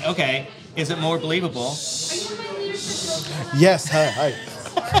 And it's like, okay, is it more believable? Yes, hi.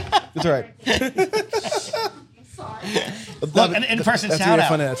 It's all right. Look, an in-person that's shout gonna be out. a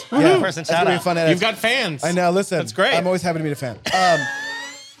fun edit. Yeah. In-person shout out. Fun edit. You've got fans. I know. Listen, that's great. I'm always happy to meet a fan.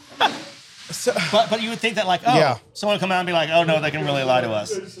 But you would think that like, someone would come out and be like, oh no, they can really lie to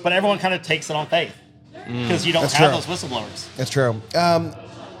us. But everyone kind of takes it on faith because you don't have those whistleblowers. That's true.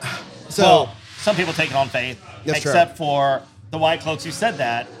 some people take it on faith, That's except for the white cloaks who said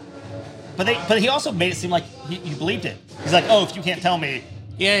that. But he also made it seem like he believed it. He's like, oh, if you can't tell me,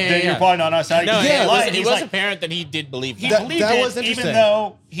 then you're probably not on our side. No, it was like, apparent that he did believe he that. believed that it, was interesting. even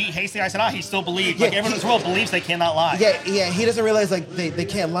though he hates the Aes Sedai, he still believed. Like everyone in this world believes they cannot lie. Yeah, he doesn't realize like they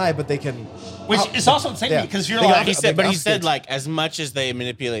can't lie, but they can. Which is also insane to me because you're They like, He said like as much as they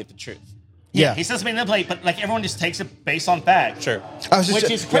manipulate the truth. Yeah. he says manipulate, but like everyone just takes it based on fact. Sure. Which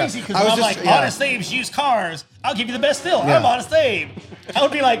is crazy because I'm like, honest thieves use cars. I'll give you the best deal. Yeah. I'm honest thief. I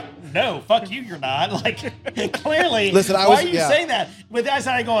would be like, no, fuck you, you're not. Like, clearly, Listen, why are you saying that? With the Aes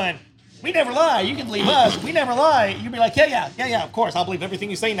Sedai going, we never lie. You can believe us. We never lie. You'd be like, yeah, of course. I'll believe everything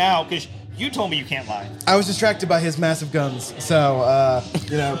you say now because you told me you can't lie. I was distracted by his massive guns, so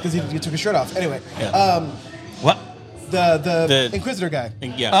because he took his shirt off. Anyway, What? the Inquisitor guy.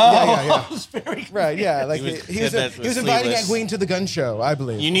 Yeah. Oh, yeah. I was very Right, yeah, like he was inviting Egwene to the gun show, I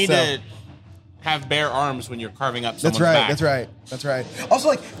believe. You need to have bare arms when you're carving up someone's That's right. back. That's right. Also,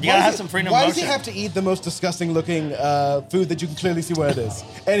 like, You gotta have some freedom of why does he motion. have to eat the most disgusting looking food that you can clearly see what it is?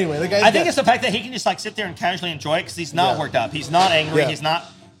 Anyway, the guy. I think it's the fact that he can just like sit there and casually enjoy it because he's not worked up. He's not angry. Yeah. He's not.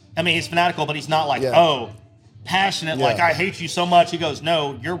 I mean, he's fanatical, but he's not like passionate. Yeah. Like I hate you so much. He goes,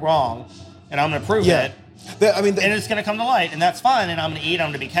 no, you're wrong, and I'm gonna prove it. And it's gonna come to light, and that's fine. And I'm gonna eat. I'm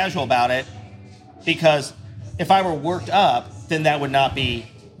gonna be casual about it because if I were worked up, then that would not be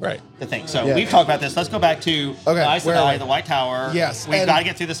the thing. So we've talked about this. Let's go back to the Aes Sedai, the White Tower. Yes, we've got to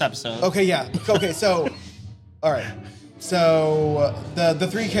get through this episode. Okay, yeah. Okay, so all right. So the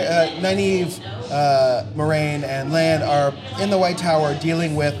three Nynaeve, Moraine, and Lan are in the White Tower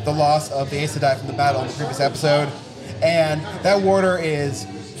dealing with the loss of the Aes Sedai from the battle in the previous episode, and that warder is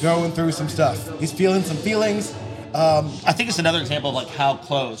going through some stuff. He's feeling some feelings. I think it's another example of like how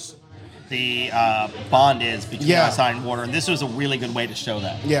close the bond is between Aes Sedai and Warder, and this was a really good way to show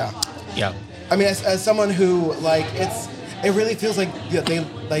that. Yeah. I mean, as someone who like it really feels like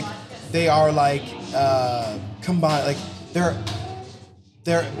they are like combined, like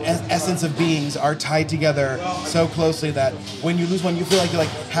their essence of beings are tied together so closely that when you lose one, you feel like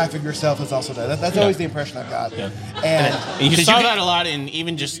half of yourself is also dead. That's always the impression I've got. Yeah. And you saw that a lot in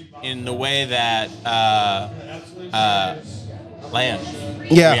even just in the way that Lan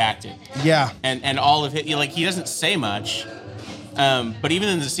reacted. Yeah. And all of it, like he doesn't say much. But even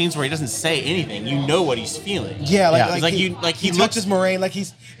in the scenes where he doesn't say anything, you know what he's feeling. Yeah, he touches Moraine like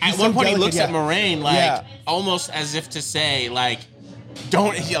he's at one point he looks at Moraine like almost as if to say like,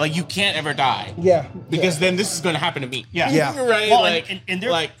 don't like you can't ever die. Yeah. Because then this is going to happen to me. Yeah. Right. Well, like and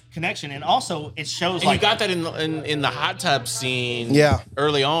their connection, and also it shows and like you got that in the hot tub scene. Yeah.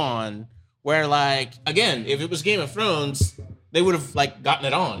 Early on, where like again, if it was Game of Thrones, they would have like gotten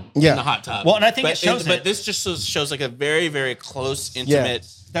it on in the hot tub. Well, and I think it shows but this just shows like a very, very close, intimate.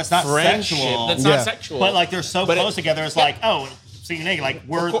 That's not friendship. sexual. That's not sexual. But like they're so close together. It's like, oh, see you naked. Like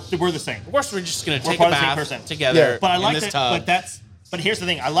we're the same. Of course, we're just gonna take a part of the same bath person. together. But I like in this that. tub. But here's the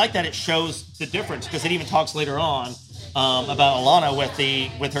thing. I like that it shows the difference because it even talks later on about Alana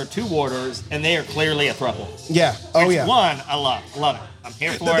with her two warders, and they are clearly a throuple. Yeah. Oh Which yeah. One, I love it. I'm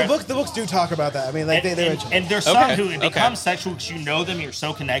here for it. The books do talk about that. I mean, like and there's some who it becomes sexual because you know them, you're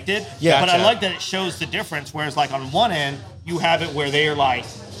so connected. Yeah. But I like that it shows the difference. Whereas like on one end, you have it where they are like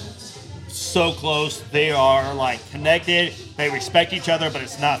so close, they are like connected, they respect each other, but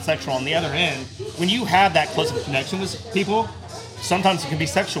it's not sexual. On the other end, when you have that close of a connection with people, sometimes it can be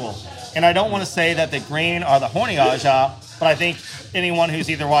sexual. And I don't want to say that the green are the horny Aja, but I think anyone who's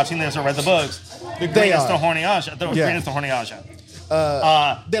either watching this or read the books, the green is the horny Aja. The green is the horny Aja.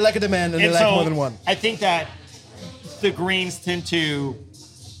 They like a demand and they like more than one. I think that the greens tend to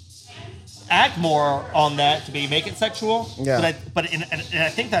act more on that to make it sexual. Yeah. But I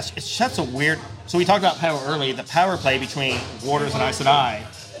think it's such a weird. So we talked about power early, the power play between Warders and Aes Sedai,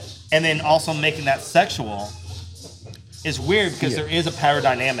 and then also making that sexual is weird because there is a power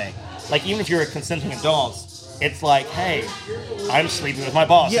dynamic. Like even if you're a consenting adult, it's like, hey, I'm sleeping with my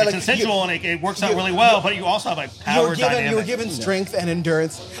boss. Yeah, it's like, consensual and it works out really well, but you also have a power dynamic. You're given strength and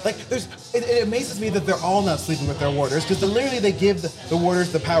endurance. Like it amazes me that they're all not sleeping with their warders because literally they give the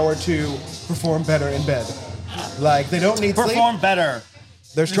warders the power to perform better in bed. Like they don't need perform sleep. better.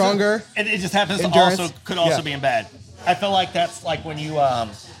 They're stronger. And it just happens Endurance. to also be in bed. I feel like that's like when you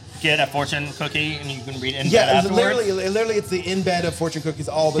get a fortune cookie and you can read it in bed afterwards. Literally, it's the in bed of fortune cookies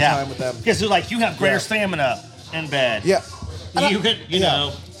all the time with them. Because they're like, you have greater stamina in bed. Yeah. You could, you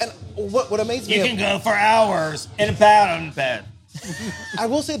know. And what amazed me, you can go for hours in bed. I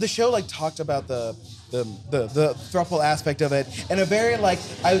will say the show like talked about the throuple aspect of it in a very like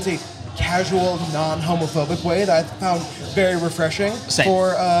I would say casual, non-homophobic way that I found very refreshing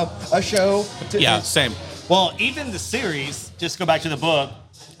for a show. Same. Well, even the series, just go back to the book,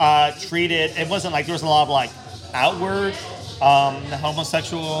 treated, it wasn't like there was a lot of like outward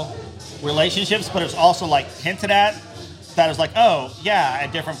homosexual relationships, but it was also like hinted at that it was like, oh, yeah,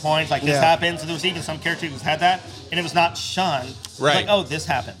 at different points, like this happens. So there was even some characters who had that, and it was not shunned. Right. Like, oh, this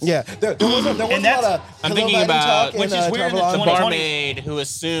happens. Yeah. There wasn't a lot of I'm thinking about, which is weird, the barmaid who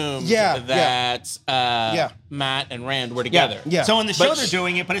assumed that Matt and Rand were together. Yeah. So in the show they're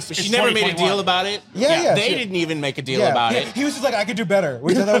doing it, but it's she never made a deal about it. They didn't even make a deal about it. He was just like, I could do better,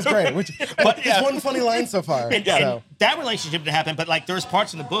 which I thought was great. But it's one funny line so far. And that relationship didn't happen, but like there's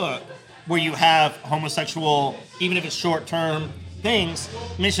parts in the book where you have homosexual, even if it's short-term things,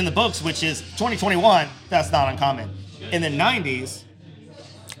 mentioned in the books, which is 2021, that's not uncommon. In the 90s,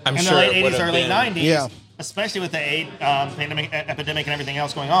 in the late 80s, early 90s, especially with the AIDS pandemic, epidemic and everything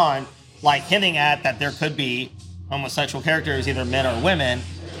else going on, like hinting at that there could be homosexual characters, either men or women,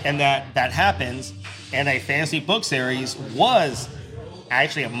 and that happens, and a fantasy book series was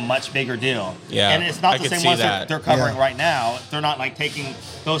actually a much bigger deal. Yeah, and it's not the same ones that they're covering right now. They're not like taking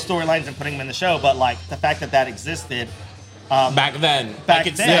those storylines and putting them in the show, but like the fact that existed back then, I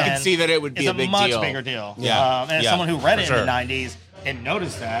could see that it would be a big much deal. Bigger deal. Yeah, and as someone who read it in the 90s and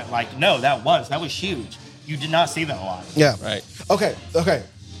noticed that, like, no, that was huge. You did not see that a lot. Yeah. Right. Okay.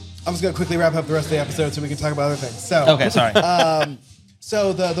 I'm just gonna quickly wrap up the rest of the episode so we can talk about other things. So. Okay. Sorry.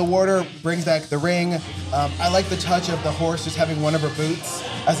 So the warder brings back the ring. I like the touch of the horse just having one of her boots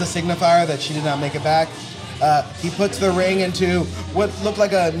as a signifier that she did not make it back. He puts the ring into what looked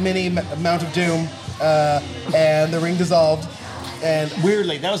like a mini Mount of Doom, and the ring dissolved. And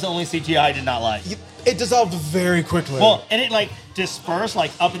weirdly, that was the only CGI I did not like. It dissolved very quickly. Well, and it like dispersed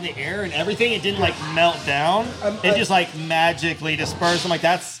like up in the air and everything. It didn't like melt down. It just like magically dispersed. I'm like,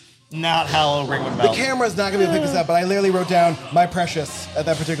 that's not how a ring would melt. The camera's not going to pick this up, but I literally wrote down "my precious" at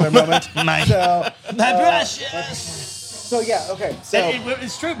that particular moment. my precious. So yeah, okay. So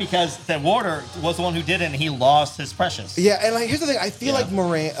it's true because the warder was the one who did it, and he lost his precious. Yeah, and like here's the thing: I feel like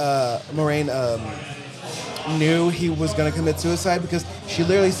Moraine knew he was going to commit suicide because she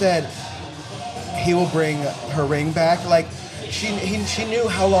literally said he will bring her ring back. Like she knew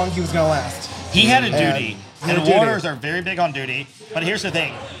how long he was going to last. He had a duty, and warders are very big on duty. But here's the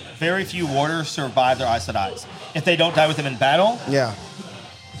thing. Very few warders survive their Aes Sedai's. If they don't die with them in battle,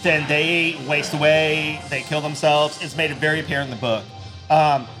 then they waste away, they kill themselves. It's made it very apparent in the book.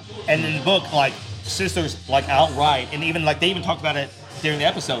 And in the book, like, sisters, like, outright, and even, like, they even talked about it during the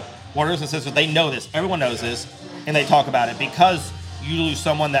episode. Warders and sisters, they know this. Everyone knows this. And they talk about it because you lose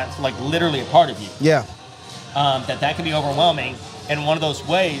someone that's, like, literally a part of you. Yeah. That can be overwhelming. And one of those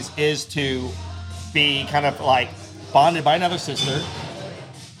ways is to be kind of, like, bonded by another sister.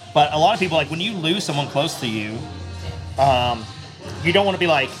 But a lot of people, like, when you lose someone close to you, you don't want to be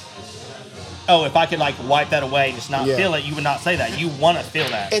like, oh, if I could, like, wipe that away and just not feel it, you would not say that. You want to feel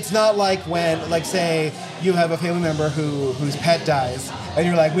that. It's not like when, like, say, you have a family member whose pet dies, and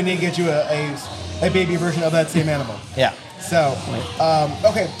you're like, we need to get you a baby version of that same animal. Yeah. So,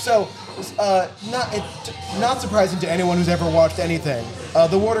 okay, so, not surprising to anyone who's ever watched anything,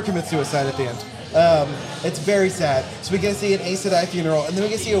 the warder commits suicide at the end. It's very sad. So we get to see an Aes Sedai funeral, and then we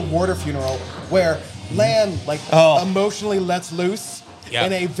get to see a warder funeral where Lan emotionally lets loose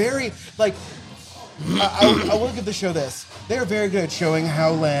in a very I will give the show this. They are very good at showing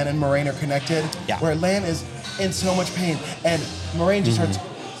how Lan and Moraine are connected. Yeah. Where Lan is in so much pain, and Moraine just starts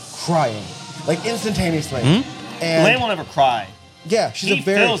crying like instantaneously. And Lan will never cry. Yeah, he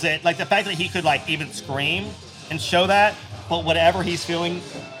feels it. Like the fact that he could like even scream and show that, but whatever he's feeling,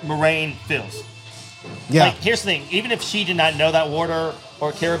 Moraine feels. Yeah. Like, here's the thing. Even if she did not know that warder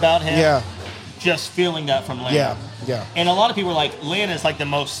or care about him, just feeling that from Lan. Yeah. And a lot of people are like, Lan is like the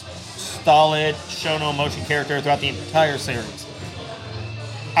most stolid, show no emotion character throughout the entire series.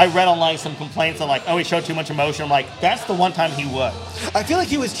 I read online some complaints of like, oh, he showed too much emotion. I'm like, that's the one time he would. I feel like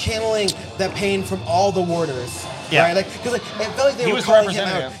he was channeling that pain from all the warders. Yeah. Right? Like, because like, it felt like they were calling him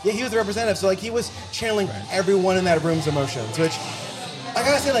out. Yeah, he was the representative. So like, he was channeling everyone in that room's emotions, which I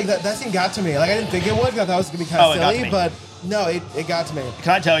gotta say, like that scene got to me. Like I didn't think it would. I thought it was gonna be kind of silly, but no, it got to me.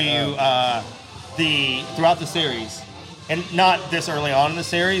 Can I tell you, throughout the series, and not this early on in the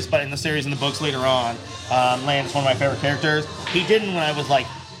series, but in the series and the books later on, Lan is one of my favorite characters. He didn't when I was like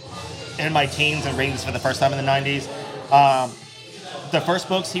in my teens and reading this for the first time in the 90s. The first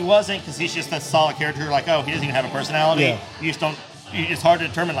books he wasn't, because he's just a solid character. Like, oh, he doesn't even have a personality. Yeah. You just don't. It's hard to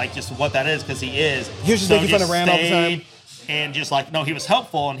determine like just what that is because he is. He was just making fun of Rand all the time. And just like, no, he was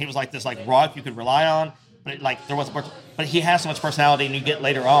helpful, and he was like this like rock you could rely on. but like there wasn't. But he has so much personality, and you get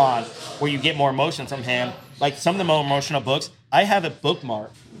later on where you get more emotion from him. Like some of the more emotional books, I have it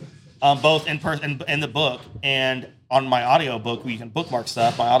bookmarked, both in person in the book and on my audio book where you can bookmark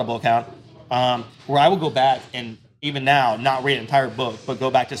stuff, my Audible account, where I will go back and even now not read an entire book, but go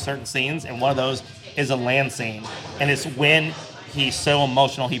back to certain scenes, and one of those is a land scene, and it's when he's so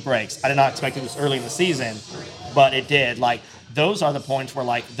emotional he breaks. I did not expect it this early in the season, but it did. Like those are the points where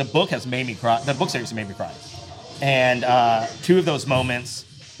like the book has made me cry. The book series has made me cry, and two of those moments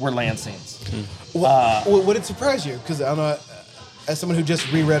were land scenes. Would it surprise you? Because as someone who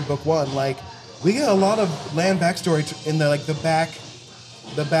just reread book one, like we get a lot of land backstory in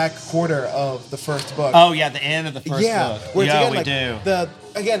the back quarter of the first book. Oh yeah, the end of the first book. Where Yeah, again, we like, do.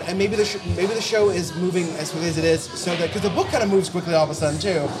 And maybe the show is moving as quickly as it is, so that because the book kind of moves quickly all of a sudden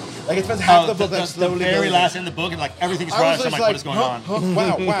too. Like it spends half the book slowly. The very building. last end of the book, and like everything's rushed. I'm like, what is going on?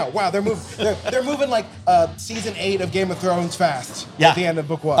 Wow! They're moving like season 8 of Game of Thrones fast. Yeah. At the end of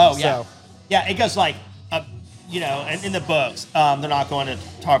book 1. Oh yeah, So. yeah. It goes like, and in the books, they're not going to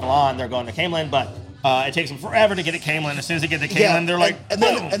Tarvalon, they're going to Camelin, but it takes them forever to get to Camelin. As soon as they get to Camelin, they're like, and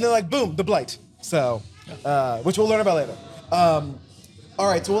boom. then they're like, boom, the blight. So, which we'll learn about later. All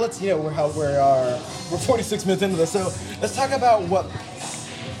right, so let's we're 46 minutes into this, so let's talk about what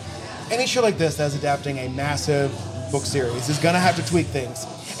any show like this that's adapting a massive book series is gonna have to tweak things,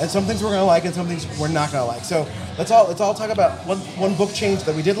 and some things we're gonna like, and some things we're not gonna like. So let's all talk about one book change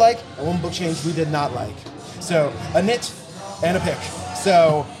that we did like, and one book change we did not like. So a nit and a pick.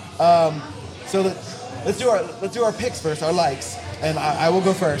 So let's do our picks first, our likes, and I will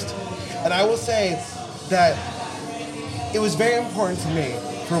go first, and I will say that it was very important to me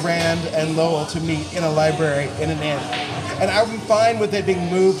for Rand and Lowell to meet in a library in an inn. And I'm fine with it being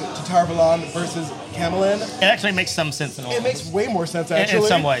moved to Tarvalon versus Camelin. It actually makes some sense in a way. It makes way more sense, actually. In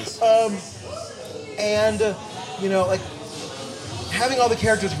some ways. Like, having all the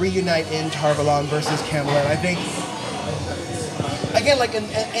characters reunite in Tarvalon versus Camelin, I think, again, like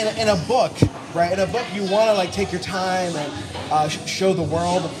in a book, right? In a book, you want to, like, take your time and show the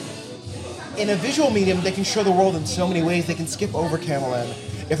world. In a visual medium, they can show the world in so many ways. They can skip over Camelin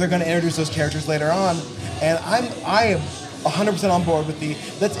if they're going to introduce those characters later on. And I am 100% on board with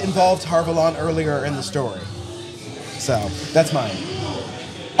let's involve Tarvalon earlier in the story. So that's mine.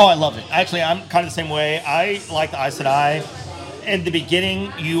 Oh, I love it. Actually, I'm kind of the same way. I like the Aes Sedai. In the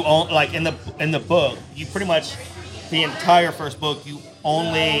beginning, you like in the book, you pretty much the entire first book. You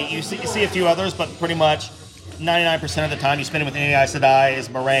see a few others, but pretty much 99% of the time you spend it with any Aes Sedai is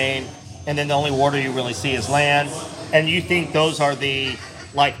Moraine. And then the only water you really see is land. And you think those are these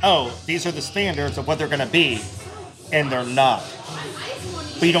are the standards of what they're going to be. And they're not.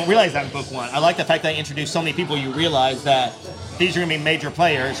 But you don't realize that in book 1. I like the fact that they introduced so many people, you realize that these are going to be major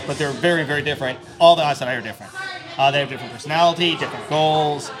players, but they're very, very different. All the Aes Sedai are different. They have different personality, different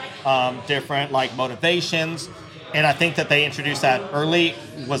goals, different motivations. And I think that they introduced that early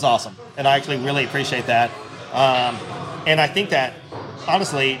was awesome. And I actually really appreciate that. And I think that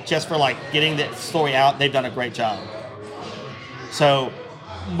honestly, just for getting the story out, they've done a great job. So,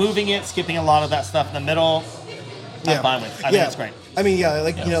 moving it, skipping a lot of that stuff in the middle, I'm fine with. I think it's great. I mean,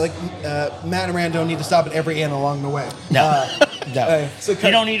 Matt and Rand don't need to stop at every inn along the way. No, no. So you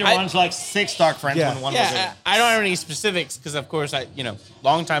don't need to run to 6 Dark Friends when one was in. I don't have any specifics because, of course,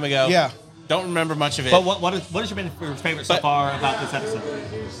 long time ago. Yeah. Don't remember much of it. But what has your favorite so far about this episode?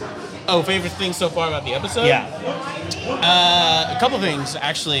 Oh, favorite thing so far about the episode? Yeah. A couple things,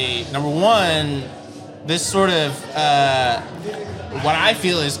 actually. Number one, this sort of what I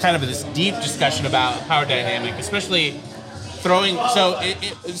feel is kind of this deep discussion about power dynamic, especially throwing.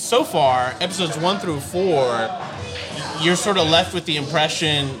 So far, episodes 1 through 4, you're sort of left with the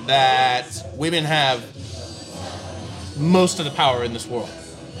impression that women have most of the power in this world.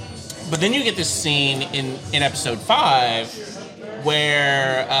 But then you get this scene in episode 5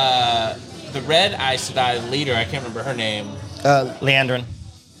 where the Red Aes Sedai leader, I can't remember her name, Leandrin,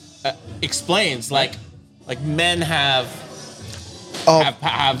 explains like men have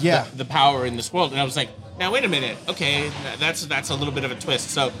the power in this world, and I was like, now wait a minute, okay, that's a little bit of a twist.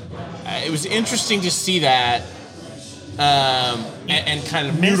 So it was interesting to see that and kind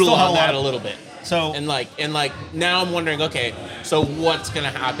of noodle on that a little bit. So and now I'm wondering, okay, so what's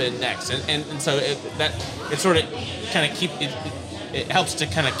gonna happen next? And so it sort of kind of it helps to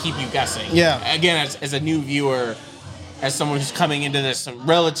kind of keep you guessing. Yeah. Again, as a new viewer, as someone who's coming into this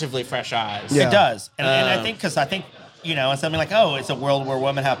relatively fresh eyes. Yeah. It does, and I think it's something like, oh, it's a world where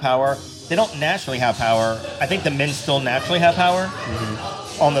women have power. They don't naturally have power. I think the men still naturally have power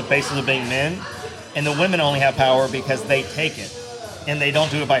on the basis of being men, and the women only have power because they take it. and they don't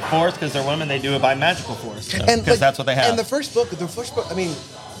do it by force because they're women. They do it by magical force And because that's what they have. And the first book, I mean,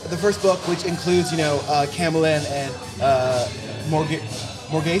 the first book, which includes, Camelin and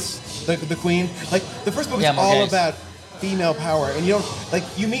Morghese, the queen. Like the first book is all Morghese. about female power, and you don't like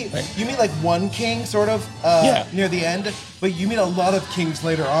you meet like one king sort of near the end, but you meet a lot of kings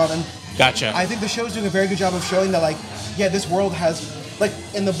later on. And Gotcha. I think the show's doing a very good job of showing that, like, yeah, this world has, like,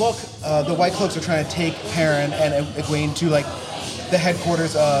 in the book, the White Cloaks are trying to take Perrin and Egwene to, like, the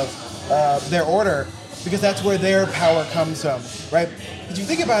headquarters of their order, because that's where their power comes from, right? If you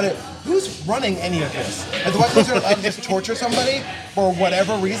think about it, who's running any of this? Like, the White Cloaks are allowed to just torture somebody for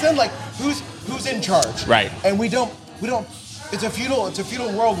whatever reason. Like, who's in charge? Right. And we don't. It's a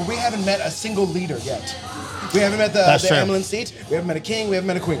feudal world where we haven't met a single leader yet. We haven't met the Amelin seat. We haven't met a king. We haven't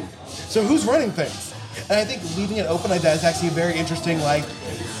met a queen. So who's running things? And I think leaving it open like that is actually a very interesting, like,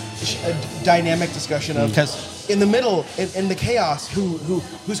 dynamic discussion of, because in the middle, in the chaos,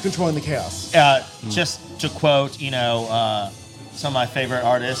 who's controlling the chaos? Just to quote, some of my favorite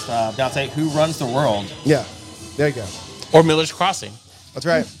artists, Beyonce, who runs the world? Yeah, there you go. Or Miller's Crossing. That's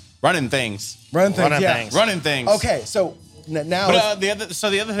right. Running things. Running things. Okay, so now. But the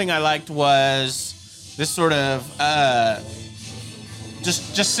other thing I liked was this sort of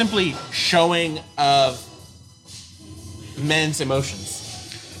just simply showing of men's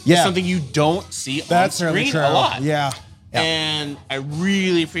emotions. Yeah, it's something you don't see on screen a lot. Yeah. And I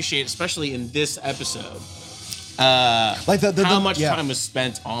really appreciate, especially in this episode, like how much time was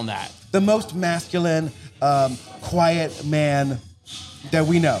spent on that. The most masculine, quiet man that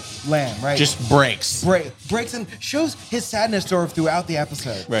we know, Lan, right? Just breaks and shows his sadness sort of throughout the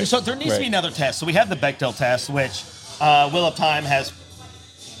episode. Right. So there needs to be another test. So we have the Bechdel test, which Wheel of Time has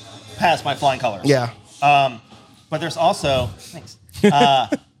passed by flying colors. Yeah. But there's also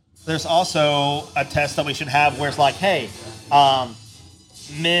there's also a test that we should have where it's like, hey,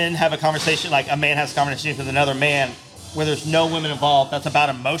 men have a conversation, like a man has a conversation with another man where there's no women involved. That's about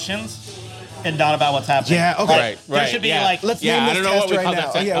emotions and not about what's happening. Yeah, okay. Like, there should be like, let's name this test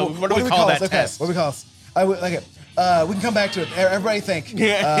right now. What do we call that test? What do we call this? We can come back to it. Everybody think.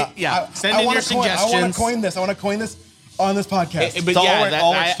 Send in your suggestions. I want to coin this on this podcast. But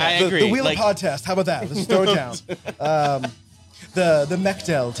I agree. The Wheel of Pod test. How about that? Let's throw it down. The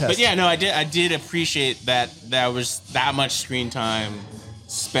Bechdel test. But yeah, no, I did appreciate that there was that much screen time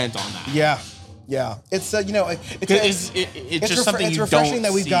spent on that. Yeah. It's it's just something it's you refreshing don't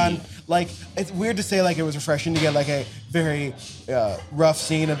that we've see. gone, like, it's weird to say, like, it was refreshing to get, like, a very rough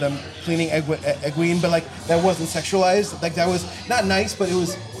scene of them cleaning Egwene, but, like, that wasn't sexualized. Like, that was not nice, but it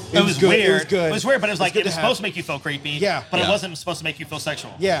was good. weird. It was good. It was weird, but it was like, it was to supposed have. to make you feel creepy. Yeah. But it wasn't supposed to make you feel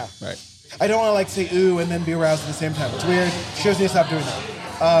sexual. Yeah. Right. I don't want to, like, say ooh and then be aroused at the same time. It's weird. Shows need to stop doing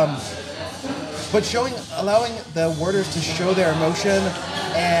that. But allowing the warders to show their emotion,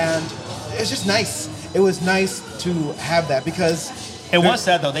 and it's just nice. It was nice to have that because it was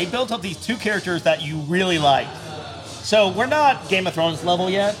sad though. They built up these two characters that you really liked. So we're not Game of Thrones level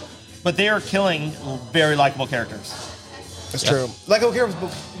yet, but they are killing very likable characters. That's true. Likable characters.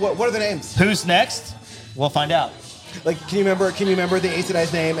 But what are their names? Who's next? We'll find out. Like, can you remember the Aes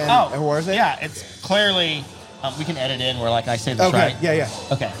Sedai's name and War's name? Yeah, it's clearly. We can edit in where, like, I say this right. Yeah.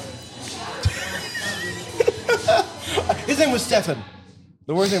 Okay. His name was Stefan.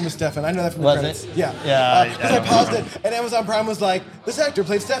 The word's name was Stefan. I know that from the Was credits. it? Yeah. Yeah. Because I paused it, and Amazon Prime was like, "This actor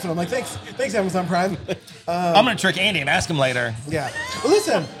played Stefan." I'm like, "Thanks, Amazon Prime." I'm gonna trick Andy and ask him later. Yeah. Well,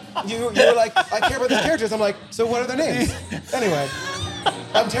 listen, you were like, "I care about these characters." I'm like, "So what are their names?" Anyway,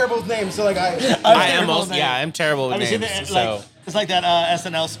 I'm terrible with names, so like I'm terrible with names. It's like that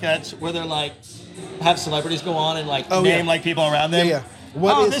SNL sketch where they're like have celebrities go on and like name like people around them. Yeah.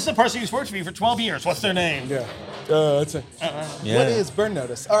 This is a person who's worked for me for 12 years. What's their name? Yeah. What is Burn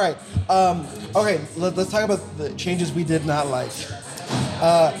Notice? All right. Okay, let's talk about the changes we did not like.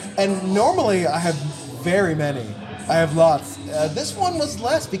 And normally I have very many. I have lots. This one was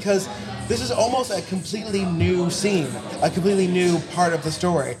less because this is almost a completely new scene, a completely new part of the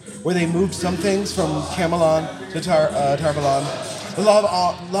story, where they moved some things from Camelon to Tarvalon. A lot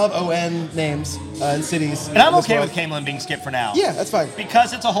of ON names and cities. And I'm okay with Camelin being skipped for now. Yeah, that's fine.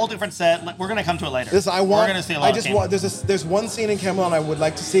 Because it's a whole different set. We're going to come to it later. Listen, we're going to see a lot of Camelin. There's one scene in Camelon I would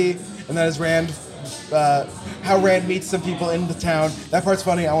like to see, and that is Rand, how Rand meets some people in the town. That part's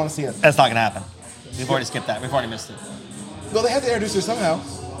funny. I want to see it. That's not going to happen. We've already skipped that. We've already missed it. Well, they have to introduce her somehow.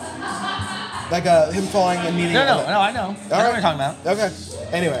 Like him falling and meeting. No, I know. I know what you're talking about. Okay.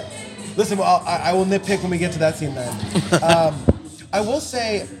 Anyway, listen. Well, I will nitpick when we get to that scene then. I will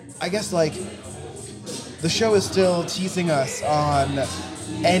say, I guess, like, the show is still teasing us on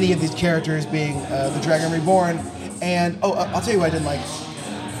any of these characters being the Dragon Reborn, And I'll tell you what I didn't like.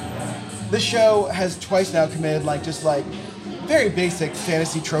 This show has twice now committed just very basic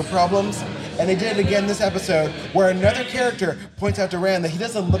fantasy trope problems, and they did it again this episode where another character points out to Rand that he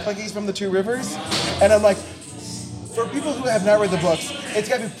doesn't look like he's from the Two Rivers, and I'm like, for people who have not read the books, it's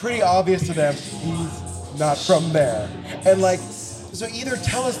got to be pretty obvious to them he's not from there, and so either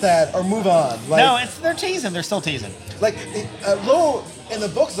tell us that or move on. No, they're teasing. They're still teasing. Lowell in the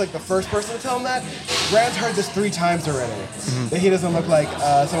books is the first person to tell him that. Rand's heard this 3 times already, that he doesn't look like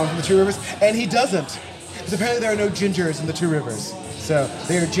someone from the Two Rivers, and he doesn't. Because apparently there are no gingers in the Two Rivers, so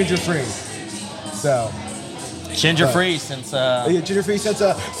they are ginger-free. So Ginger-free since ginger-free since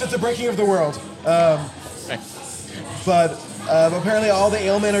the breaking of the world. But apparently all the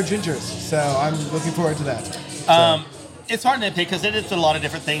Alemen are gingers, so I'm looking forward to that. So. It's hard to nitpick because it is a lot of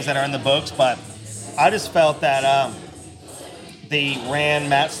different things that are in the books, but I just felt that the Rand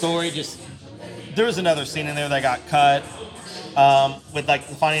Matt story there was another scene in there that got cut with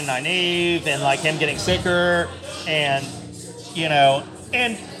finding Nynaeve and him getting sicker, and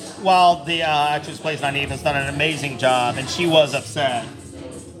and while the actress who plays Nynaeve has done an amazing job and she was upset,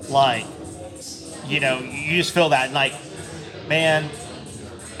 you just feel that man,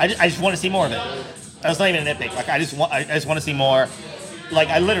 I just want to see more of it. That's not even a nitpick. I just want to see more.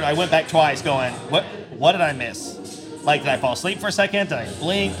 I went back twice going, what did I miss? Did I fall asleep for a second? Did I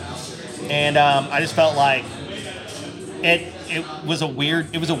blink? And I just felt like it was a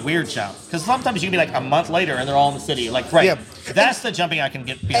weird show. Because sometimes you can be a month later and they're all in the city. Right. Yeah. That's the jumping I can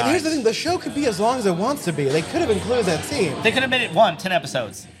get behind. And here's the thing, the show could be as long as it wants to be. They could have included that scene. They could have made it 10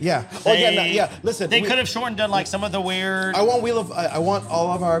 episodes. Yeah. Listen. They could have shortened done some of the weird. I want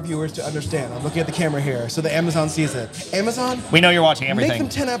all of our viewers to understand. I'm looking at the camera here, so the Amazon sees it. Amazon, we know you're watching everything. Make them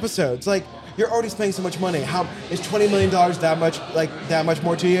 10 episodes. You're already spending so much money. How is $20 million that much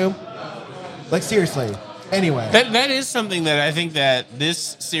more to you? Seriously. Anyway. That is something that I think that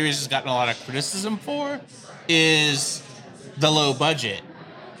this series has gotten a lot of criticism for, is the low budget.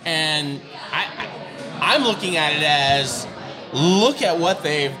 And I'm looking at it as, look at what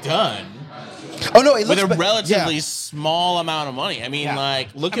they've done. Oh no! It looks with a relatively small amount of money. I mean,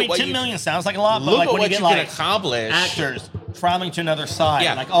 look at what $10 million sounds like a lot, but look at when what you you get can accomplish. Actors traveling to another side,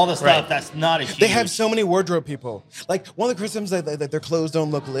 all this stuff, that's not a huge. They have so many wardrobe people. One of the criticisms that their clothes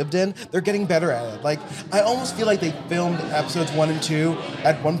don't look lived in, they're getting better at it. I almost feel like they filmed episodes 1 and 2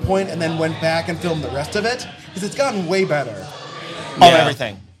 at one point and then went back and filmed the rest of it because it's gotten way better.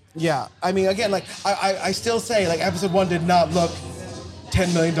 Everything. Yeah, I mean, again, I still say episode 1 did not look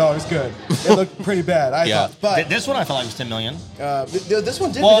 $10 million good. It looked pretty bad, I thought. But this one I felt like was $10 million. This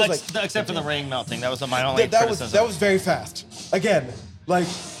one did. Well, except for the ring melting, that was my only criticism. That was very fast. Again, I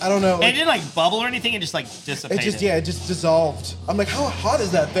don't know. And it didn't bubble or anything. It just dissipated. It just dissolved. I'm how hot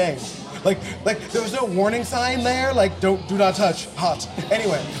is that thing? There was no warning sign there. Do not touch. Hot.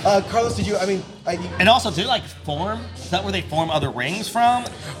 Anyway, Carlos, did you? I mean, and also, do form? Is that where they form other rings from?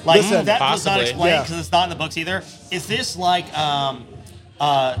 Listen, that possibly. was not explained because it's not in the books either. Is this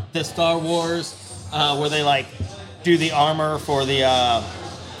the Star Wars where they do the armor for the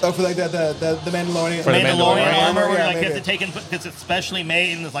for the Mandalorian. For the Mandalorian armor, where maybe. you have to take it because it's specially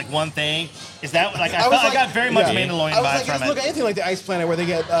made and it's one thing. Is that I got very much Mandalorian vibes from it. It doesn't look anything like the Ice Planet where they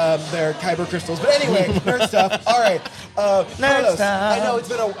get their kyber crystals. But anyway, nerd stuff. All right, Carlos, I know it's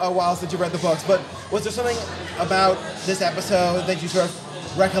been a while since you read the books, but was there something about this episode that you sort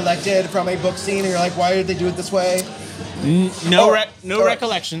of recollected from a book scene, and you're why did they do it this way? No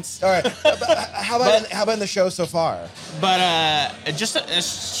recollections. All right. How about in the show so far? But just a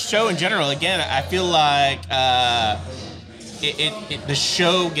show in general. Again, I feel like the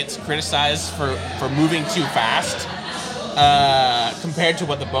show gets criticized for moving too fast compared to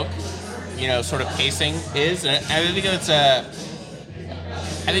what the book, sort of pacing is. And I think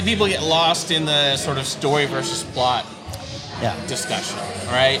I think people get lost in the sort of story versus plot discussion.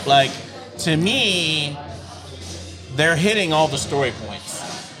 Right? To me, they're hitting all the story points.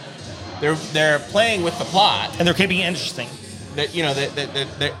 They're playing with the plot, and they're keeping it interesting. They're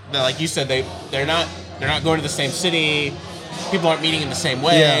like you said, they're not going to the same city. People aren't meeting in the same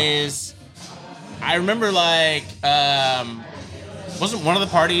ways. Yeah. I remember wasn't one of the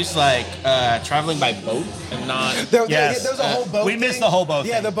parties traveling by boat and not? There was a whole boat. We missed the whole boat.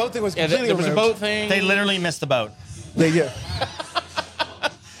 Yeah, the boat thing was completely there was a boat thing. They literally missed the boat.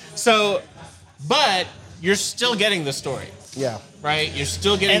 So, but you're still getting the story. Yeah. Right? You're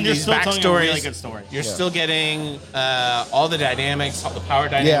still getting and these still backstories. Telling a really good story. You're still getting all the dynamics, all the power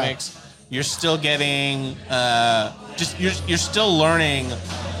dynamics. Yeah. You're still getting you're still learning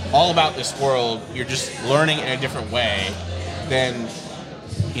all about this world. You're just learning in a different way than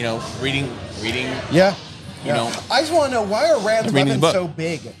reading. Yeah. you know. I just want to know, why are Rand's reading the weapons book. so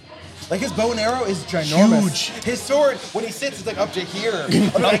big? Like, his bow and arrow is ginormous. Huge. His sword, when he sits, it's like up to here. I mean,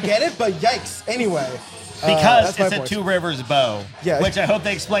 I get it, but yikes. Anyway. Because that's my it's a point. Two Rivers bow, Yeah. which I hope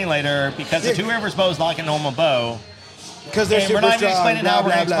they explain later. Because the Two Rivers bow is not like a normal bow. Because they're And super we're not strong, even explaining it now. blah, We're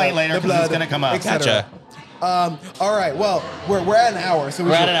gonna blah, explain blah, later the because it's blood, gonna come up. et cetera. Gotcha. All right. Well, we're at an hour, so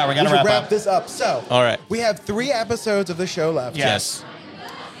We're at an hour. We gotta should wrap up. this up. So, All right. we have 3 episodes of the show left. Yes.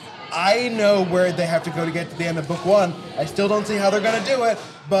 I know where they have to go to get to the end of book 1. I still don't see how they're going to do it,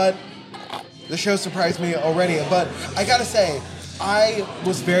 but the show surprised me already. But I got to say, I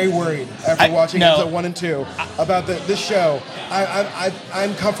was very worried after watching episode 1 and 2 about this show.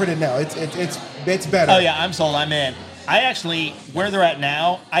 I'm comforted now. It's better. Oh yeah, I'm sold. I'm in. I actually, where they're at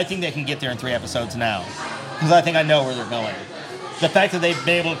now, I think they can get there in 3 episodes now, because I think I know where they're going. The fact that they've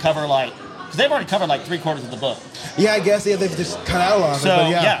been able to cover because they've already covered like 3/4 of the book. Yeah, I guess they've just cut out a lot of So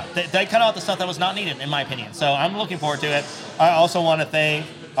it. But they cut out the stuff that was not needed, in my opinion. So I'm looking forward to it. I also want to thank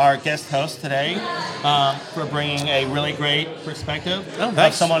our guest host today for bringing a really great perspective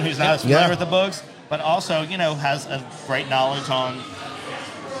of someone who's not as familiar with the books, but also has a great knowledge on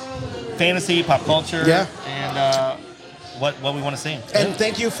fantasy, pop culture, and what we want to see. And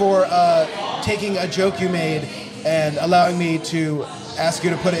thank you for taking a joke you made and allowing me to ask you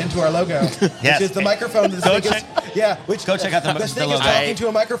to put it into our logo, which is the microphone. The snake Go check out the snake logo. is talking to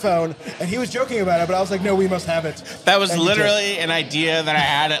a microphone, and he was joking about it, but I was like, no, we must have it. That was And he did. literally an idea that I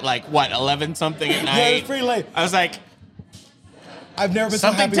had at 11 something at night. Yeah, it was pretty late. I was like, I've never been so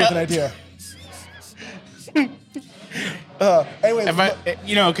Something happy with an idea. Anyway,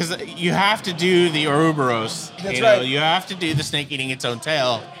 because you have to do the Ouroboros. That's you know, right. you have to do the snake eating its own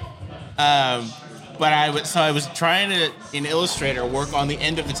tail. But I was trying to, in Illustrator, work on the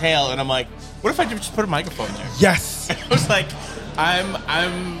end of the tail, and I'm like, what if I just put a microphone there? yes. I was like,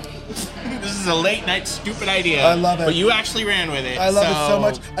 this is a late night stupid idea. I love it. But you actually ran with it. I love it so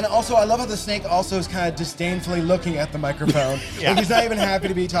much. And also, I love how the snake also is kind of disdainfully looking at the microphone. Like he's not even happy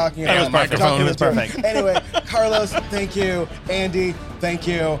to be talking about was perfect. It was perfect. Anyway, Carlos, thank you. Andy, thank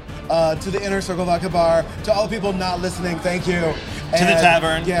you. To the Inner Circle Vodka Bar. To all the people not listening, thank you. To the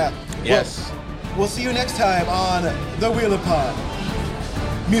tavern. Yeah. Yes. We'll see you next time on The Wheel of Pod.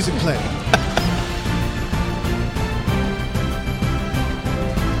 Music play.